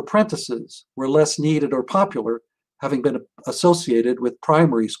schools for apprentices were less needed or popular, having been associated with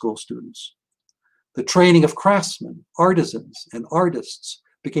primary school students. The training of craftsmen, artisans, and artists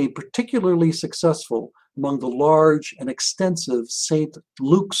became particularly successful among the large and extensive St.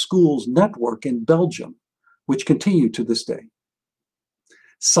 Luke schools network in Belgium, which continue to this day.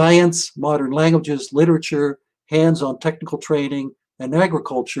 Science, modern languages, literature, hands-on technical training, and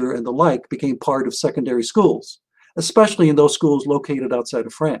agriculture and the like became part of secondary schools, especially in those schools located outside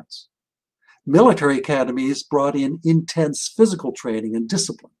of France. Military academies brought in intense physical training and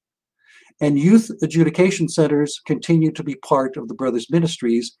discipline, and youth adjudication centers continued to be part of the brothers'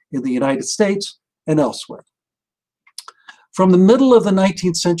 ministries in the United States and elsewhere. From the middle of the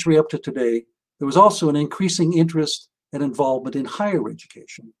 19th century up to today, there was also an increasing interest and involvement in higher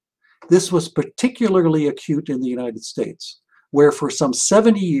education. This was particularly acute in the United States, where for some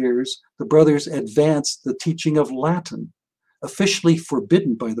 70 years, the brothers advanced the teaching of Latin, officially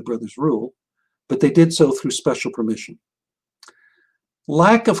forbidden by the brothers' rule, but they did so through special permission.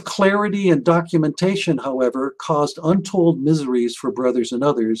 Lack of clarity and documentation, however, caused untold miseries for brothers and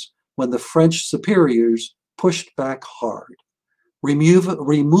others when the French superiors pushed back hard,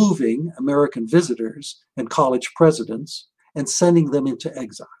 removing American visitors and college presidents and sending them into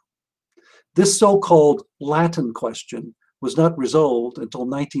exile. This so-called Latin question was not resolved until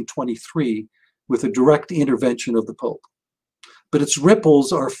 1923 with a direct intervention of the Pope. But its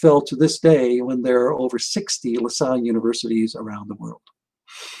ripples are felt to this day when there are over 60 Lasallian universities around the world.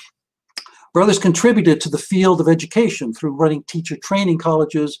 Brothers contributed to the field of education through running teacher training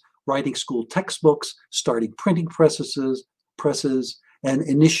colleges, writing school textbooks, starting printing presses, and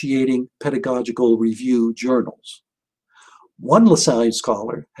initiating pedagogical review journals. One Lasallian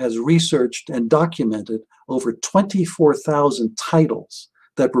scholar has researched and documented over 24,000 titles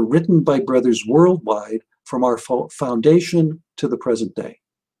that were written by brothers worldwide from our foundation to the present day.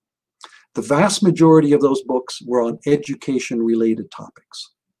 The vast majority of those books were on education-related topics.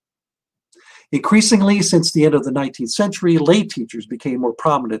 Increasingly, since the end of the 19th century, lay teachers became more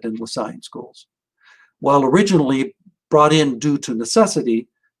prominent in Lasallian schools. While originally brought in due to necessity,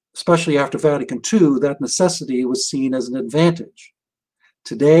 especially after Vatican II, that necessity was seen as an advantage.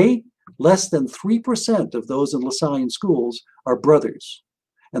 Today, less than 3% of those in Lasallian schools are brothers,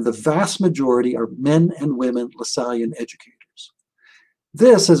 and the vast majority are men and women Lasallian educators.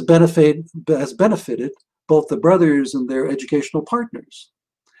 This has benefited both the brothers and their educational partners.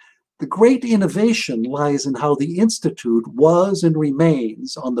 The great innovation lies in how the Institute was and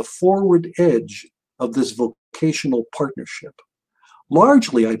remains on the forward edge of this vocational partnership.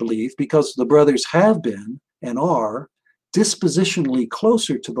 Largely, I believe, because the brothers have been and are dispositionally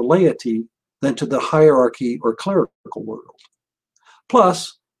closer to the laity than to the hierarchy or clerical world.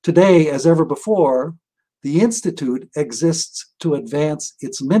 Plus, today, as ever before, The institute exists to advance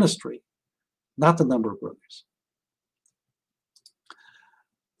its ministry, not the number of brothers.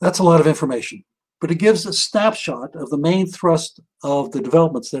 That's a lot of information, but it gives a snapshot of the main thrust of the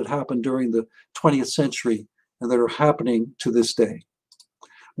developments that happened during the 20th century and that are happening to this day.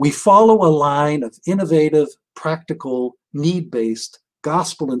 We follow a line of innovative, practical, need-based,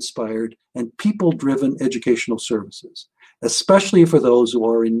 gospel-inspired, and people-driven educational services, especially for those who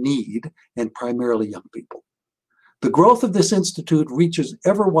are in need and primarily young people. The growth of this institute reaches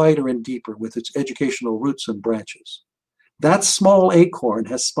ever wider and deeper with its educational roots and branches. That small acorn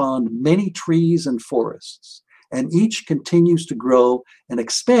has spawned many trees and forests, and each continues to grow and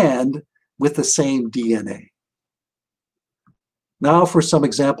expand with the same DNA. Now for some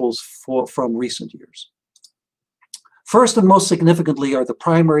examples from recent years. First and most significantly are the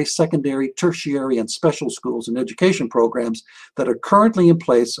primary, secondary, tertiary, and special schools and education programs that are currently in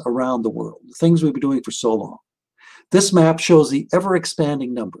place around the world, the things we've been doing for so long. This map shows the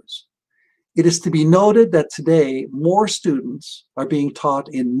ever-expanding numbers. It is to be noted that today more students are being taught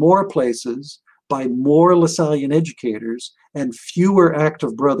in more places by more Lasallian educators and fewer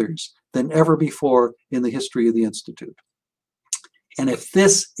active brothers than ever before in the history of the Institute. And if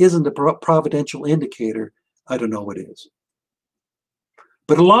this isn't a providential indicator, I don't know what is.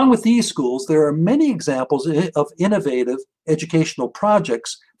 But along with these schools, there are many examples of innovative educational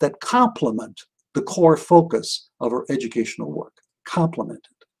projects that complement the core focus of our educational work, complement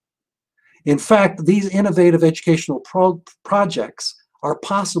it. In fact, these innovative educational projects are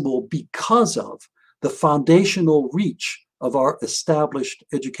possible because of the foundational reach of our established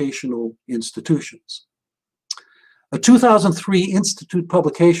educational institutions. A 2003 Institute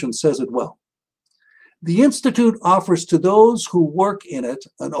publication says it well. The Institute offers to those who work in it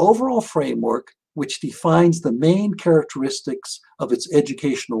an overall framework which defines the main characteristics of its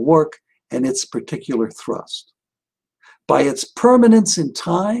educational work and its particular thrust. By its permanence in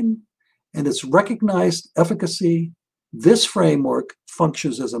time and its recognized efficacy, this framework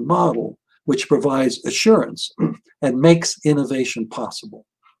functions as a model which provides assurance and makes innovation possible.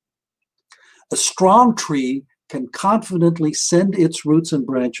 A strong tree can confidently send its roots and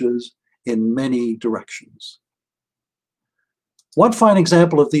branches in many directions. One fine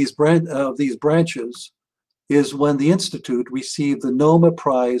example of these branches is when the Institute received the Noma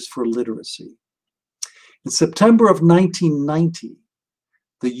Prize for Literacy. In September of 1990,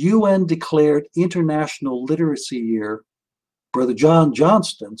 the UN declared International Literacy Year. Brother John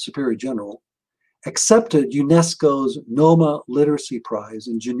Johnston, Superior General, accepted UNESCO's Noma Literacy Prize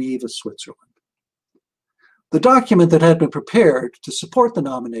in Geneva, Switzerland. The document that had been prepared to support the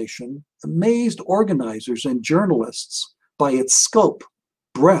nomination amazed organizers and journalists by its scope,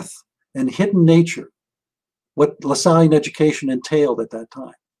 breadth, and hidden nature, what Lasallian education entailed at that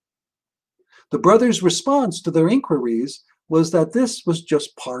time. The brothers' response to their inquiries was that this was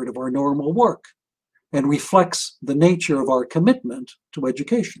just part of our normal work and reflects the nature of our commitment to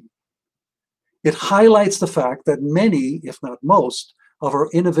education. It highlights the fact that many, if not most, of our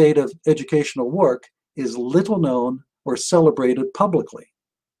innovative educational work is little known or celebrated publicly,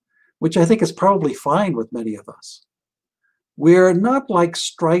 which I think is probably fine with many of us. We're not like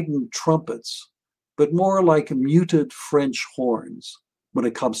strident trumpets, but more like muted French horns when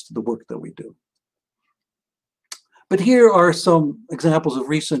it comes to the work that we do. But here are some examples of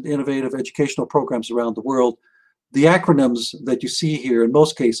recent innovative educational programs around the world. The acronyms that you see here in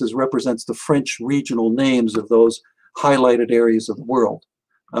most cases represents the French regional names of those highlighted areas of the world.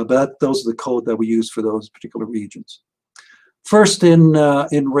 But those are the code that we use for those particular regions. First in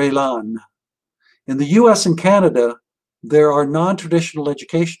Raylan. In the US and Canada, there are non-traditional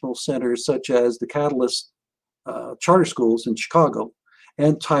educational centers such as the Catalyst Charter Schools in Chicago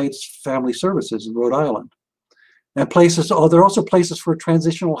and Tides Family Services in Rhode Island. And there are also places for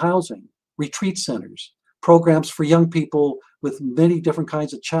transitional housing, retreat centers, programs for young people with many different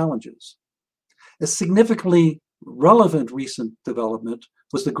kinds of challenges. A significantly relevant recent development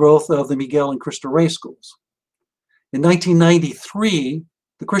was the growth of the Miguel and Cristo Rey schools. In 1993,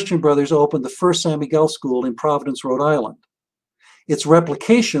 the Christian Brothers opened the first San Miguel school in Providence, Rhode Island. Its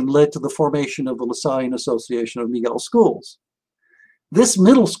replication led to the formation of the Lasallian Association of Miguel Schools. This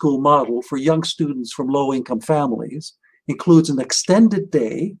middle school model for young students from low-income families includes an extended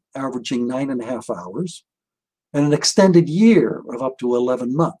day, averaging 9.5 hours, and an extended year of up to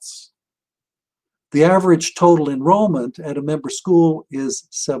 11 months. The average total enrollment at a member school is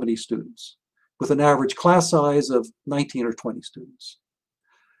 70 students, with an average class size of 19 or 20 students.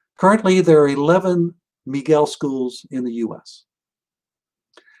 Currently, there are 11 Miguel schools in the US.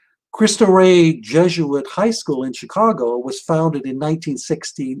 Cristo Rey Jesuit High School in Chicago was founded in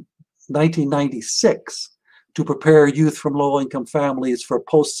 1996 to prepare youth from low-income families for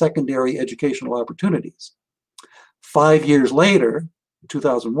post-secondary educational opportunities. 5 years later, in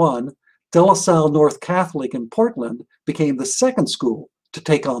 2001, De La Salle North Catholic in Portland became the second school to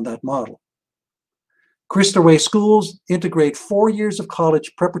take on that model. Cristo Rey schools integrate 4 years of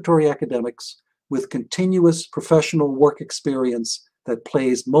college preparatory academics with continuous professional work experience that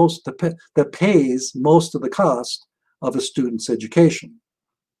pays most of the cost of a student's education.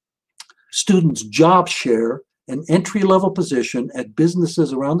 Students job share an entry-level position at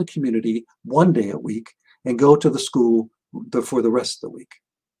businesses around the community 1 day a week and go to the school for the rest of the week.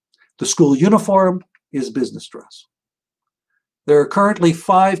 The school uniform is business dress. There are currently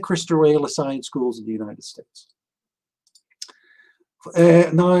 5 Cristo Rey Lasallian schools in the United States.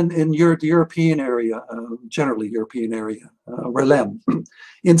 Now in the European area, generally European area, RELEM.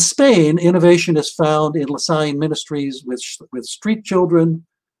 In Spain, innovation is found in Lasallian ministries with street children,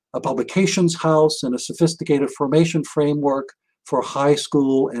 a publications house, and a sophisticated formation framework for high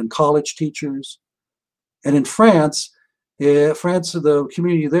school and college teachers. And in France, the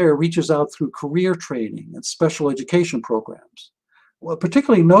community there reaches out through career training and special education programs. Well,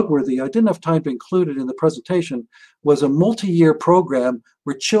 particularly noteworthy, I didn't have time to include it in the presentation, was a multi-year program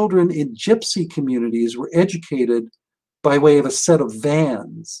where children in gypsy communities were educated by way of a set of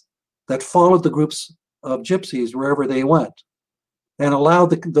vans that followed the groups of gypsies wherever they went and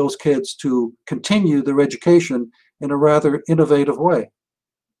allowed those kids to continue their education in a rather innovative way.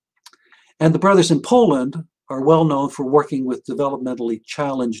 And the brothers in Poland are well known for working with developmentally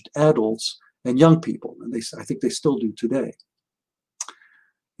challenged adults and young people, and I think they still do today.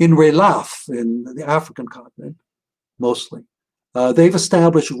 In Relaf, in the African continent, mostly, they've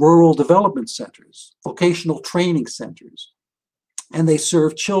established rural development centers, vocational training centers, and they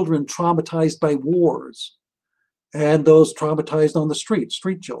serve children traumatized by wars and those traumatized on the street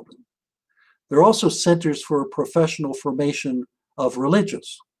children. There are also centers for professional formation of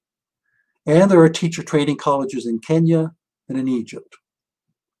religious. And there are teacher training colleges in Kenya and in Egypt.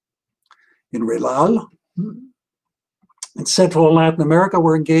 In Relal, in Central and Latin America,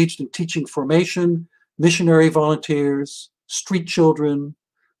 we're engaged in teaching formation, missionary volunteers, street children,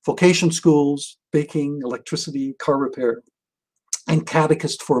 vocation schools, baking, electricity, car repair, and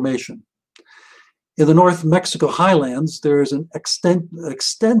catechist formation. In the North Mexico highlands, there is an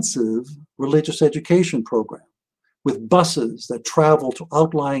extensive religious education program with buses that travel to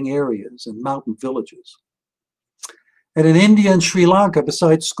outlying areas and mountain villages. And in India and Sri Lanka,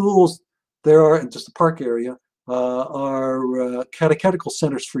 besides schools, there are, in just the park area, are catechetical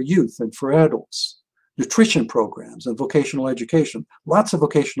centers for youth and for adults, nutrition programs and vocational education. Lots of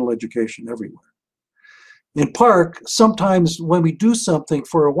vocational education everywhere. In park, sometimes when we do something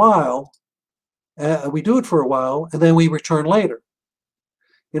for a while, we do it for a while and then we return later.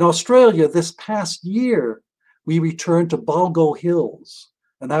 In Australia, this past year, we returned to Balgo Hills,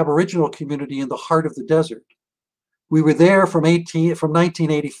 an Aboriginal community in the heart of the desert. We were there from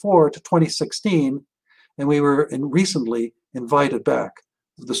 1984 to 2016, and we were recently invited back.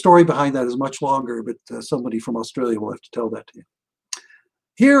 The story behind that is much longer, but somebody from Australia will have to tell that to you.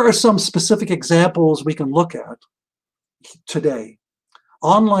 Here are some specific examples we can look at today.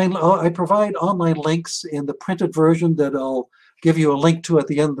 Online, I provide online links in the printed version that I'll give you a link to at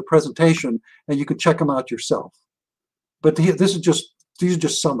the end of the presentation, and you can check them out yourself. But these are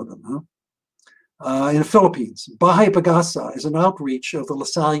just some of them. In the Philippines, Bahay Pagasa is an outreach of the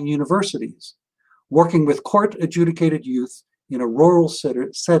Lasallian universities, working with court-adjudicated youth in a rural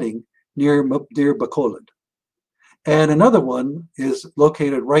setting near Bacolod. And another one is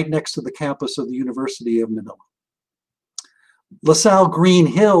located right next to the campus of the University of Manila. LaSalle Green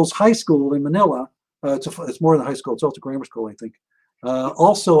Hills High School in Manila, it's more than a high school, it's also a grammar school, I think,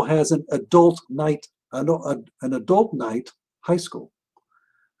 also has an adult night high school.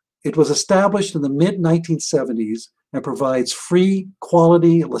 It was established in the mid-1970s and provides free,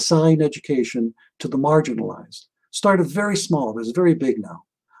 quality Lasallian education to the marginalized. Started very small, but it's very big now,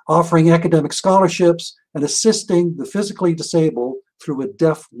 offering academic scholarships and assisting the physically disabled through a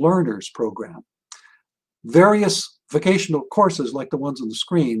deaf learners program. Various vocational courses, like the ones on the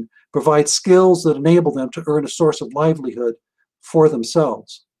screen, provide skills that enable them to earn a source of livelihood for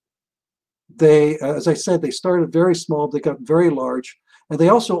themselves. They, as I said, they started very small, they got very large, and they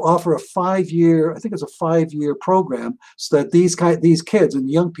also offer a 5-year, I think it's a 5-year program, so that these kids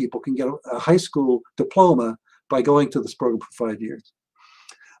and young people can get a high school diploma by going to this program for 5 years.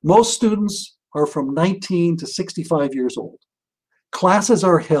 Most students are from 19 to 65 years old. Classes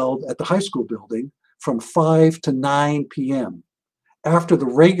are held at the high school building from 5 to 9 p.m. after the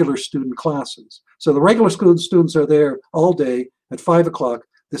regular student classes. So the regular students are there all day at 5 o'clock.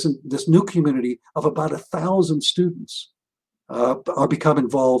 this new community of about 1,000 students are become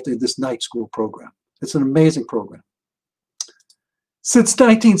involved in this night school program. It's an amazing program. Since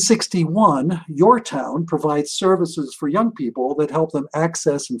 1961, your town provides services for young people that help them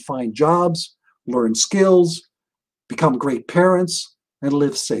access and find jobs, learn skills, become great parents, and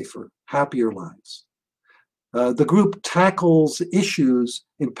live safer, happier lives. The group tackles issues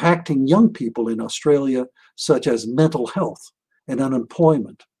impacting young people in Australia, such as mental health and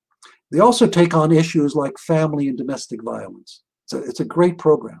unemployment. They also take on issues like family and domestic violence. It's a great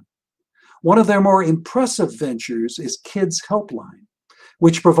program. One of their more impressive ventures is Kids Helpline,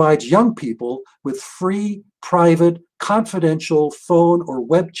 which provides young people with free, private, confidential phone or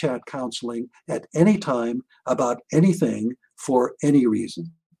web chat counseling at any time about anything for any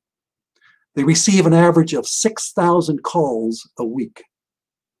reason. They receive an average of 6,000 calls a week.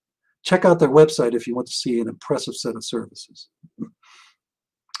 Check out their website if you want to see an impressive set of services.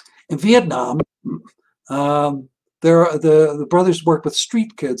 In Vietnam, the brothers work with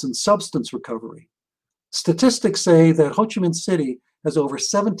street kids and substance recovery. Statistics say that Ho Chi Minh City has over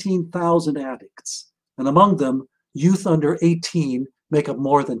 17,000 addicts, and among them, youth under 18 make up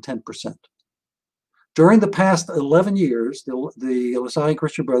more than 10%. During the past 11 years, the Lasallian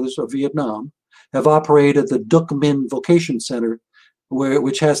Christian Brothers of Vietnam have operated the Duc Minh Vocation Center,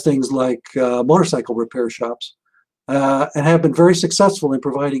 which has things like motorcycle repair shops, and have been very successful in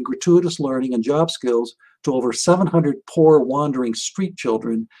providing gratuitous learning and job skills to over 700 poor wandering street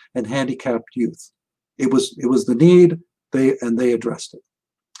children and handicapped youth. It was the need, they addressed it.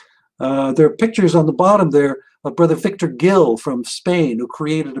 There are pictures on the bottom there of Brother Victor Gill from Spain, who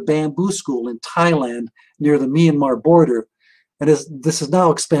created a bamboo school in Thailand near the Myanmar border, and this is now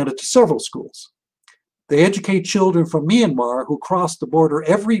expanded to several schools. They educate children from Myanmar who cross the border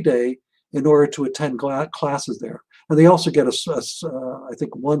every day in order to attend classes there. And they also get, I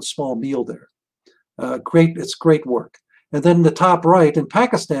think, one small meal there. It's great work. And then in the top right, in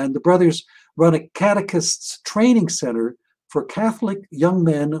Pakistan, the brothers run a catechists training center for Catholic young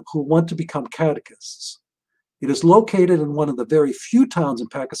men who want to become catechists. It is located in one of the very few towns in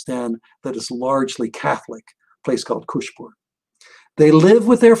Pakistan that is largely Catholic, a place called Kushpur. They live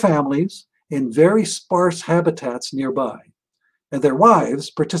with their families in very sparse habitats nearby, and their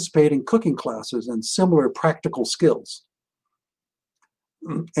wives participate in cooking classes and similar practical skills.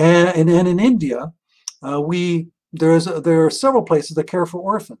 And in India, there are several places that care for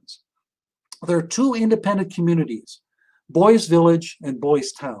orphans. There are two independent communities, Boys Village and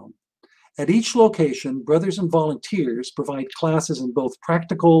Boys Town. At each location, brothers and volunteers provide classes in both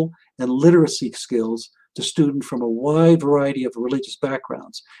practical and literacy skills to students from a wide variety of religious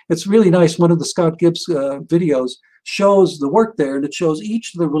backgrounds. It's really nice. One of the Scott Gibbs videos shows the work there, and it shows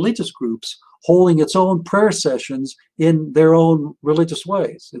each of the religious groups holding its own prayer sessions in their own religious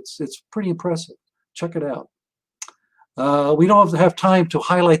ways. It's pretty impressive. Check it out. We don't have time to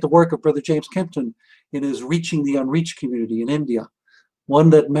highlight the work of Brother James Kempton in his Reaching the Unreached community in India, one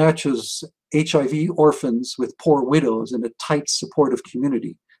that matches HIV orphans with poor widows in a tight, supportive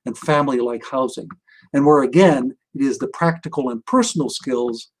community and family-like housing, and where, again, it is the practical and personal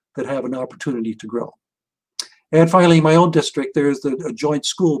skills that have an opportunity to grow. And finally, in my own district, there's a joint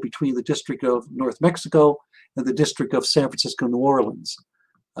school between the District of North Mexico and the District of San Francisco, New Orleans.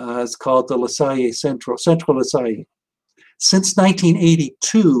 It's called the Lasalle Central Lasalle. Since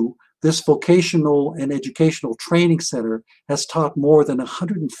 1982, this vocational and educational training center has taught more than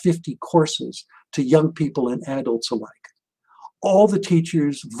 150 courses to young people and adults alike. All the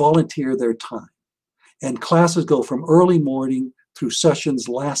teachers volunteer their time, and classes go from early morning through sessions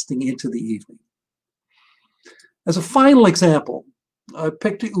lasting into the evening. As a final example, I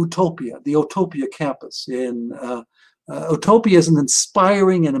picked Utopia, the Utopia campus. Utopia is an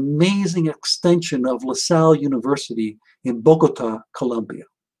inspiring and amazing extension of LaSalle University in Bogota, Colombia.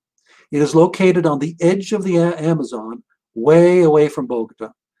 It is located on the edge of the Amazon, way away from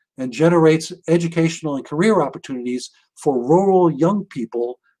Bogota, and generates educational and career opportunities for rural young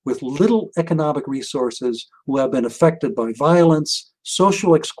people with little economic resources who have been affected by violence,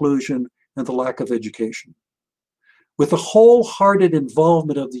 social exclusion, and the lack of education. With the wholehearted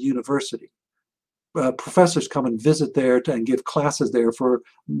involvement of the university, professors come and visit there and give classes there for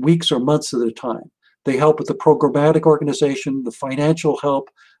weeks or months at a time. They help with the programmatic organization, the financial help,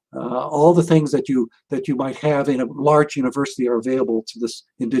 all the things that you might have in a large university are available to this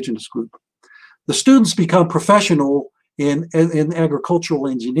indigenous group. The students become professional in agricultural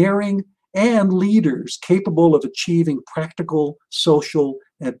engineering and leaders capable of achieving practical, social,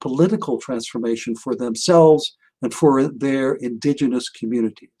 and political transformation for themselves and for their indigenous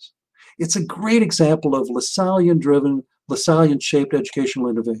communities. It's a great example of Lasallian-driven, Lasallian-shaped educational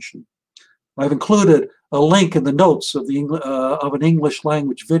innovation. I've included a link in the notes of an English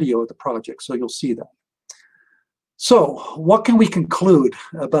language video of the project, so you'll see that. So, what can we conclude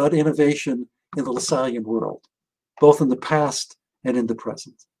about innovation in the Lasallian world, both in the past and in the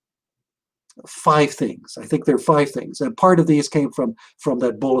present? 5 things. I think there are 5 things, and part of these came from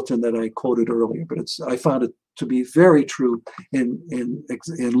that bulletin that I quoted earlier. But I found it to be very true in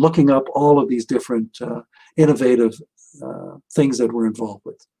looking up all of these different innovative things that we're involved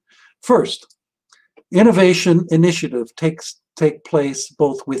with. First, innovation initiative take place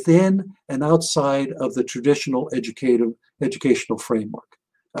both within and outside of the traditional educational framework.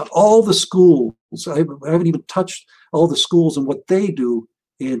 All the schools, I haven't even touched all the schools and what they do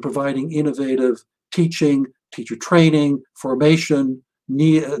in providing innovative teaching, teacher training, formation,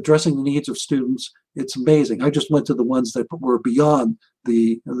 addressing the needs of students. It's amazing. I just went to the ones that were beyond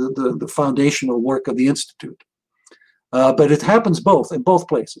the foundational work of the Institute. But it happens both, in both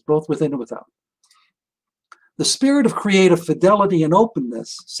places, both within and without. The spirit of creative fidelity and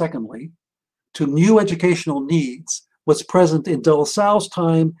openness, secondly, to new educational needs was present in De La Salle's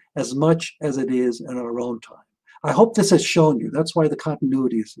time as much as it is in our own time. I hope this has shown you. That's why the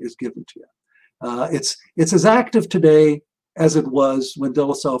continuity is given to you. It's as active today as it was when De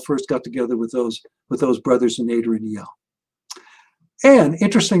La Salle first got together with those brothers in Adrian and Yale. And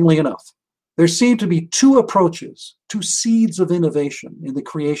interestingly enough, there seem to be 2 approaches, 2 seeds of innovation in the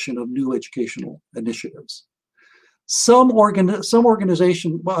creation of new educational initiatives. Some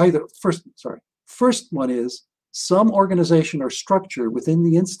organization, well, first one is some organization or structure within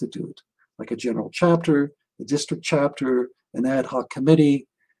the Institute, like a general chapter, a district chapter, an ad hoc committee,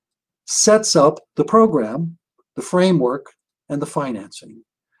 sets up the program, the framework, and the financing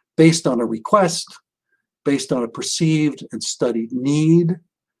based on a request, based on a perceived and studied need,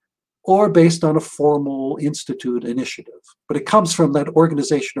 or based on a formal institute initiative. But it comes from that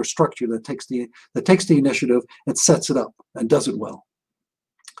organization or structure that takes the initiative and sets it up and does it well.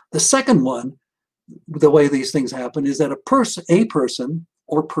 The second one, the way these things happen, is that a person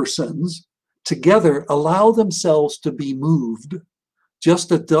or persons together allow themselves to be moved,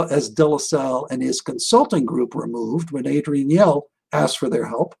 just as De La Salle and his consulting group were moved when Adrian Yale asked for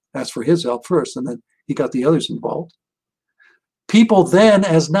his help first, and then he got the others involved. People then,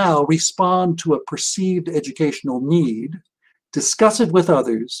 as now, respond to a perceived educational need, discuss it with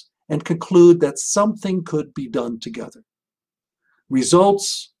others, and conclude that something could be done together.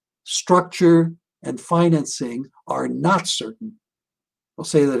 Results, structure, and financing are not certain. I'll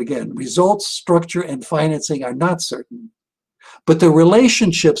say that again. Results, structure, and financing are not certain, but the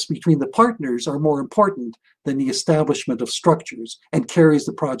relationships between the partners are more important than the establishment of structures and carries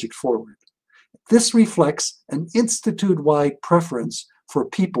the project forward. This reflects an institute-wide preference for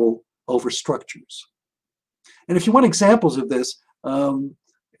people over structures. And if you want examples of this,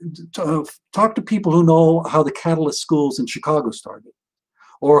 talk to people who know how the Catalyst schools in Chicago started,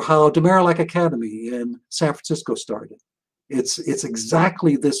 or how Demerilac Academy in San Francisco started. It's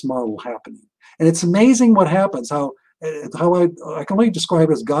exactly this model happening. And it's amazing what happens, how I can only describe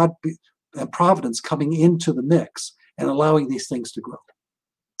it as God and providence coming into the mix and allowing these things to grow.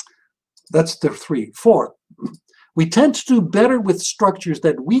 That's the 3. 4, we tend to do better with structures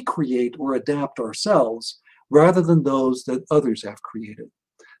that we create or adapt ourselves rather than those that others have created.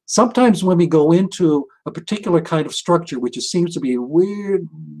 Sometimes when we go into a particular kind of structure, which seems to be weird,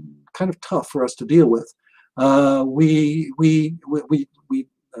 kind of tough for us to deal with, we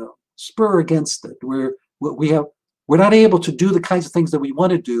spur against it. We're not able to do the kinds of things that we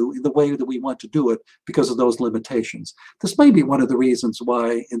want to do in the way that we want to do it because of those limitations. This may be one of the reasons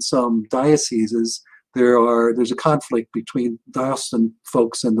why in some dioceses there's a conflict between diocesan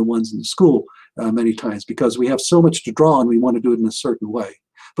folks and the ones in the school many times, because we have so much to draw and we want to do it in a certain way.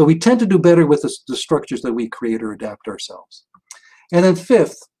 But we tend to do better with the structures that we create or adapt ourselves. And then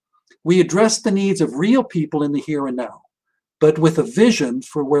 5th, we address the needs of real people in the here and now, but with a vision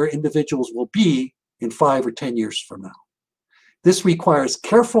for where individuals will be in 5 or 10 years from now. This requires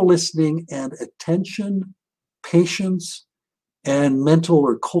careful listening and attention, patience, and mental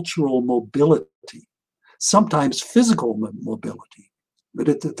or cultural mobility, sometimes physical mobility.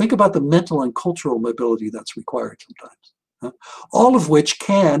 But think about the mental and cultural mobility that's required sometimes, all of which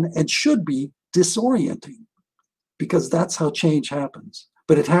can and should be disorienting, because that's how change happens,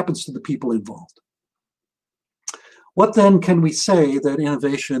 but it happens to the people involved. What then can we say that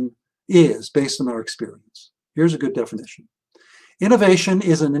innovation is based on our experience? Here's a good definition. Innovation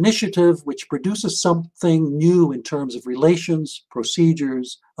is an initiative which produces something new in terms of relations,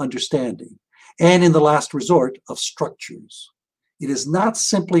 procedures, understanding, and in the last resort, of structures. It is not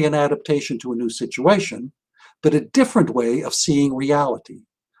simply an adaptation to a new situation, but a different way of seeing reality,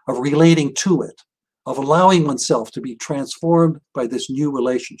 of relating to it, of allowing oneself to be transformed by this new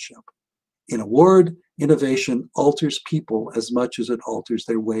relationship. In a word, innovation alters people as much as it alters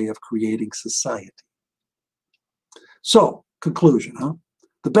their way of creating society. So, conclusion,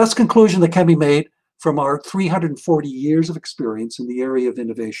 The best conclusion that can be made from our 340 years of experience in the area of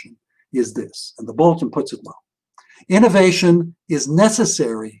innovation is this, and the bulletin puts it well. Innovation is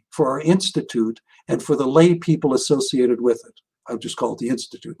necessary for our institute and for the lay people associated with it. I'll just call it the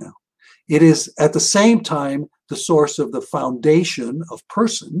institute now. It is at the same time the source of the foundation of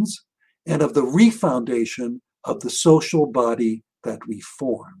persons and of the refoundation of the social body that we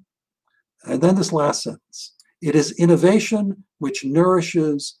form. And then this last sentence. It is innovation which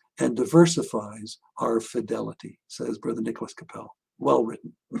nourishes and diversifies our fidelity, says Brother Nicholas Capel. Well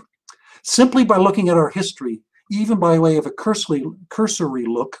written. Simply by looking at our history, even by way of a cursory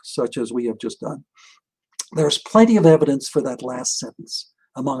look, such as we have just done, there's plenty of evidence for that last sentence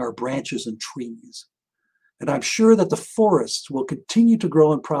among our branches and trees. And I'm sure that the forests will continue to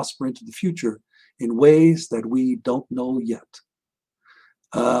grow and prosper into the future in ways that we don't know yet.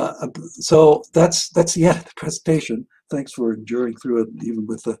 So that's the end of the presentation. Thanks for enduring through it, even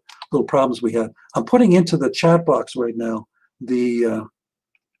with the little problems we had. I'm putting into the chat box right now the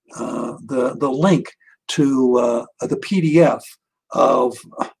link to the PDF of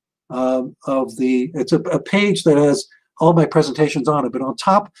the. It's a page that has all my presentations on it, but on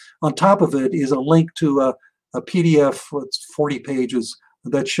top of it is a link to a PDF. It's 40 pages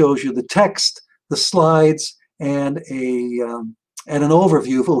that shows you the text, the slides, and an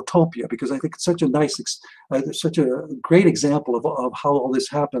overview of Utopia, because I think it's such a nice, such a great example of how all this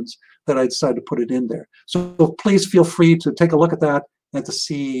happens that I decided to put it in there. So please feel free to take a look at that and to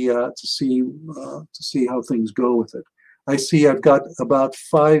see how things go with it. I see I've got about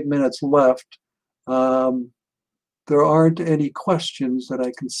 5 minutes left. There aren't any questions that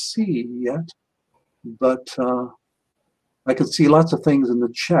I can see yet, but I can see lots of things in the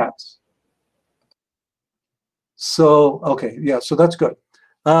chat. So, okay, yeah, so that's good.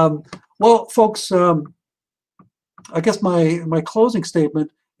 Well, folks, I guess my closing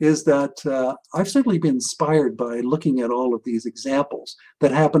statement is that I've certainly been inspired by looking at all of these examples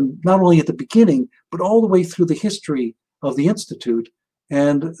that happen not only at the beginning, but all the way through the history of the Institute,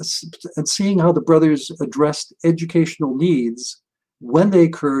 and seeing how the brothers addressed educational needs when they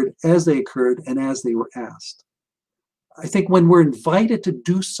occurred, and as they were asked. I think when we're invited to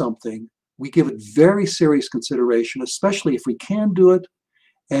do something, we give it very serious consideration, especially if we can do it,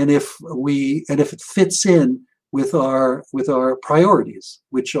 and if it fits in with our priorities,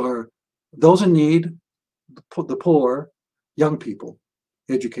 which are those in need, the poor, young people,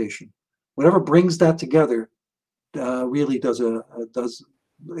 education. Whatever brings that together really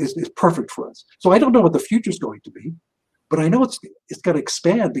is perfect for us. So I don't know what the future is going to be, but I know it's got to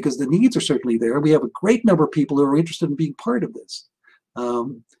expand because the needs are certainly there. We have a great number of people who are interested in being part of this.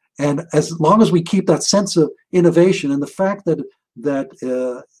 And as long as we keep that sense of innovation and the fact that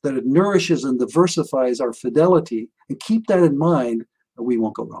it nourishes and diversifies our fidelity, and keep that in mind, we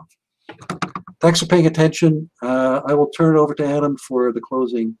won't go wrong. Thanks for paying attention. I will turn it over to Adam for the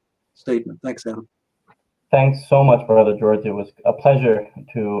closing statement. Thanks, Adam. Thanks so much, Brother George. It was a pleasure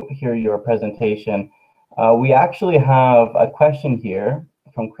to hear your presentation. We actually have a question here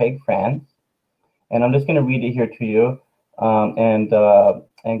from Craig France, and I'm just going to read it here to you. And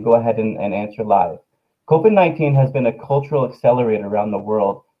go ahead and answer live. COVID-19 has been a cultural accelerator around the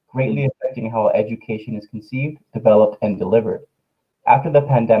world, greatly affecting how education is conceived, developed, and delivered. After the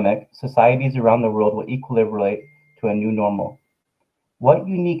pandemic, societies around the world will equilibrate to a new normal. What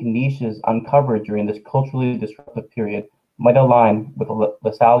unique niches uncovered during this culturally disruptive period might align with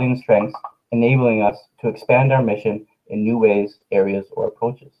Lasallian strengths, enabling us to expand our mission in new ways, areas, or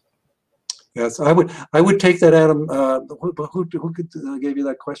approaches? Yes, I would take that, Adam. Who gave you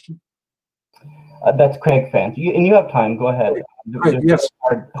that question? That's Craig Fan. And you have time. Go ahead. Right, yes.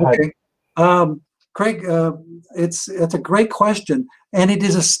 Okay. Craig, it's a great question, and it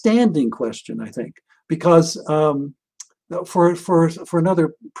is a standing question, I think, because for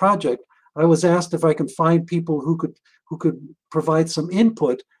another project, I was asked if I can find people who could provide some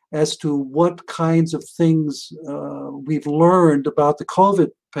input as to what kinds of things we've learned about the COVID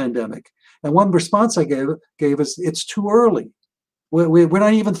pandemic. And one response I gave is, it's too early. We're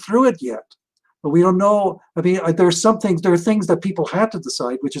not even through it yet. But we don't know. I mean, there are things that people had to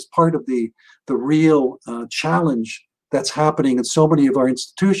decide, which is part of the real challenge that's happening in so many of our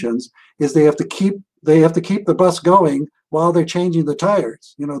institutions, is they have to keep the bus going while they're changing the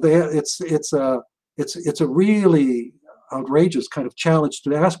tires. You know, it's a really outrageous kind of challenge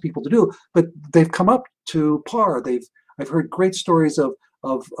to ask people to do, but they've come up to par. I've heard great stories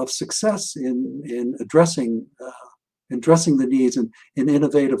of success in addressing the needs in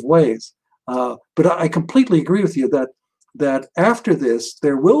innovative ways. But I completely agree with you that after this,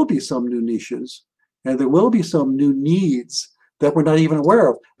 there will be some new niches and there will be some new needs that we're not even aware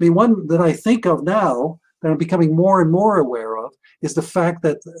of. I mean, one that I think of now that I'm becoming more and more aware of is the fact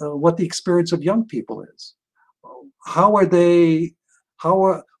that what the experience of young people is. How are they,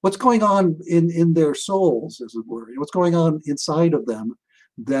 what's going on in their souls, as it were? What's going on inside of them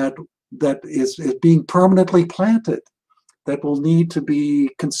that is being permanently planted, that will need to be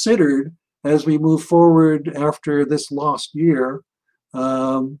considered as we move forward after this lost year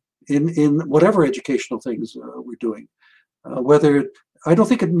in whatever educational things we're doing. Whether I don't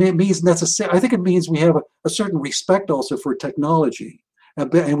think it means necessarily. I think it means we have a certain respect also for technology,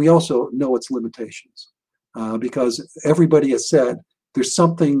 and we also know its limitations, because everybody has said there's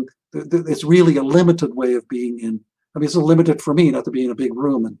something. It's really a limited way of being in. I mean, it's limited for me not to be in a big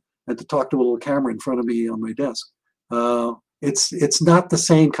room and to talk to a little camera in front of me on my desk. It's not the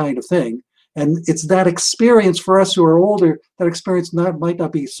same kind of thing, and it's that experience for us who are older. That experience might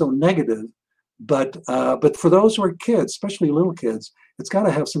not be so negative. But for those who are kids, especially little kids, it's got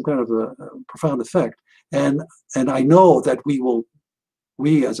to have some kind of a profound effect. And I know that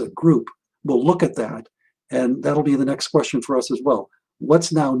we as a group will look at that, and that'll be the next question for us as well.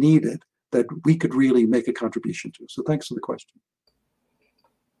 What's now needed that we could really make a contribution to? So thanks for the question.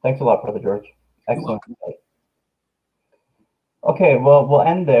 Thanks a lot, Brother George. Excellent. Okay, well, we'll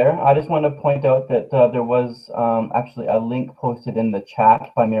end there. I just want to point out that there was actually a link posted in the chat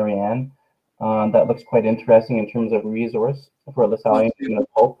by Marianne. That looks quite interesting in terms of resource for Lasallian of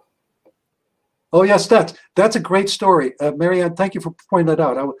Hope. Oh yes, that's a great story, Marianne. Thank you for pointing that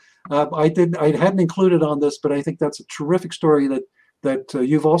out. I hadn't included on this, but I think that's a terrific story that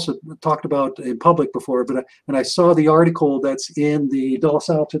you've also talked about in public before. And I saw the article that's in the De La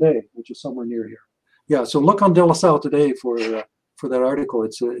Salle Today, which is somewhere near here. Yeah, so look on De La Salle Today for that article.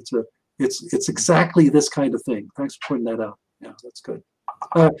 It's exactly this kind of thing. Thanks for pointing that out. Yeah, that's good.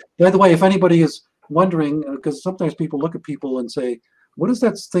 By the way, if anybody is wondering, because sometimes people look at people and say, "What is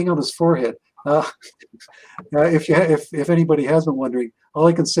that thing on his forehead?" If anybody has been wondering, all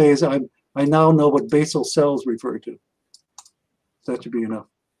I can say is I now know what basal cells refer to. That should be enough.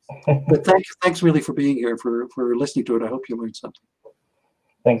 But thanks really for being here, for listening to it. I hope you learned something.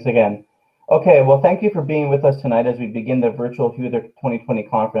 Thanks again. Okay, well, thank you for being with us tonight as we begin the virtual HUTHER 2020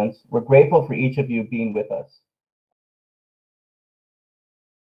 conference. We're grateful for each of you being with us.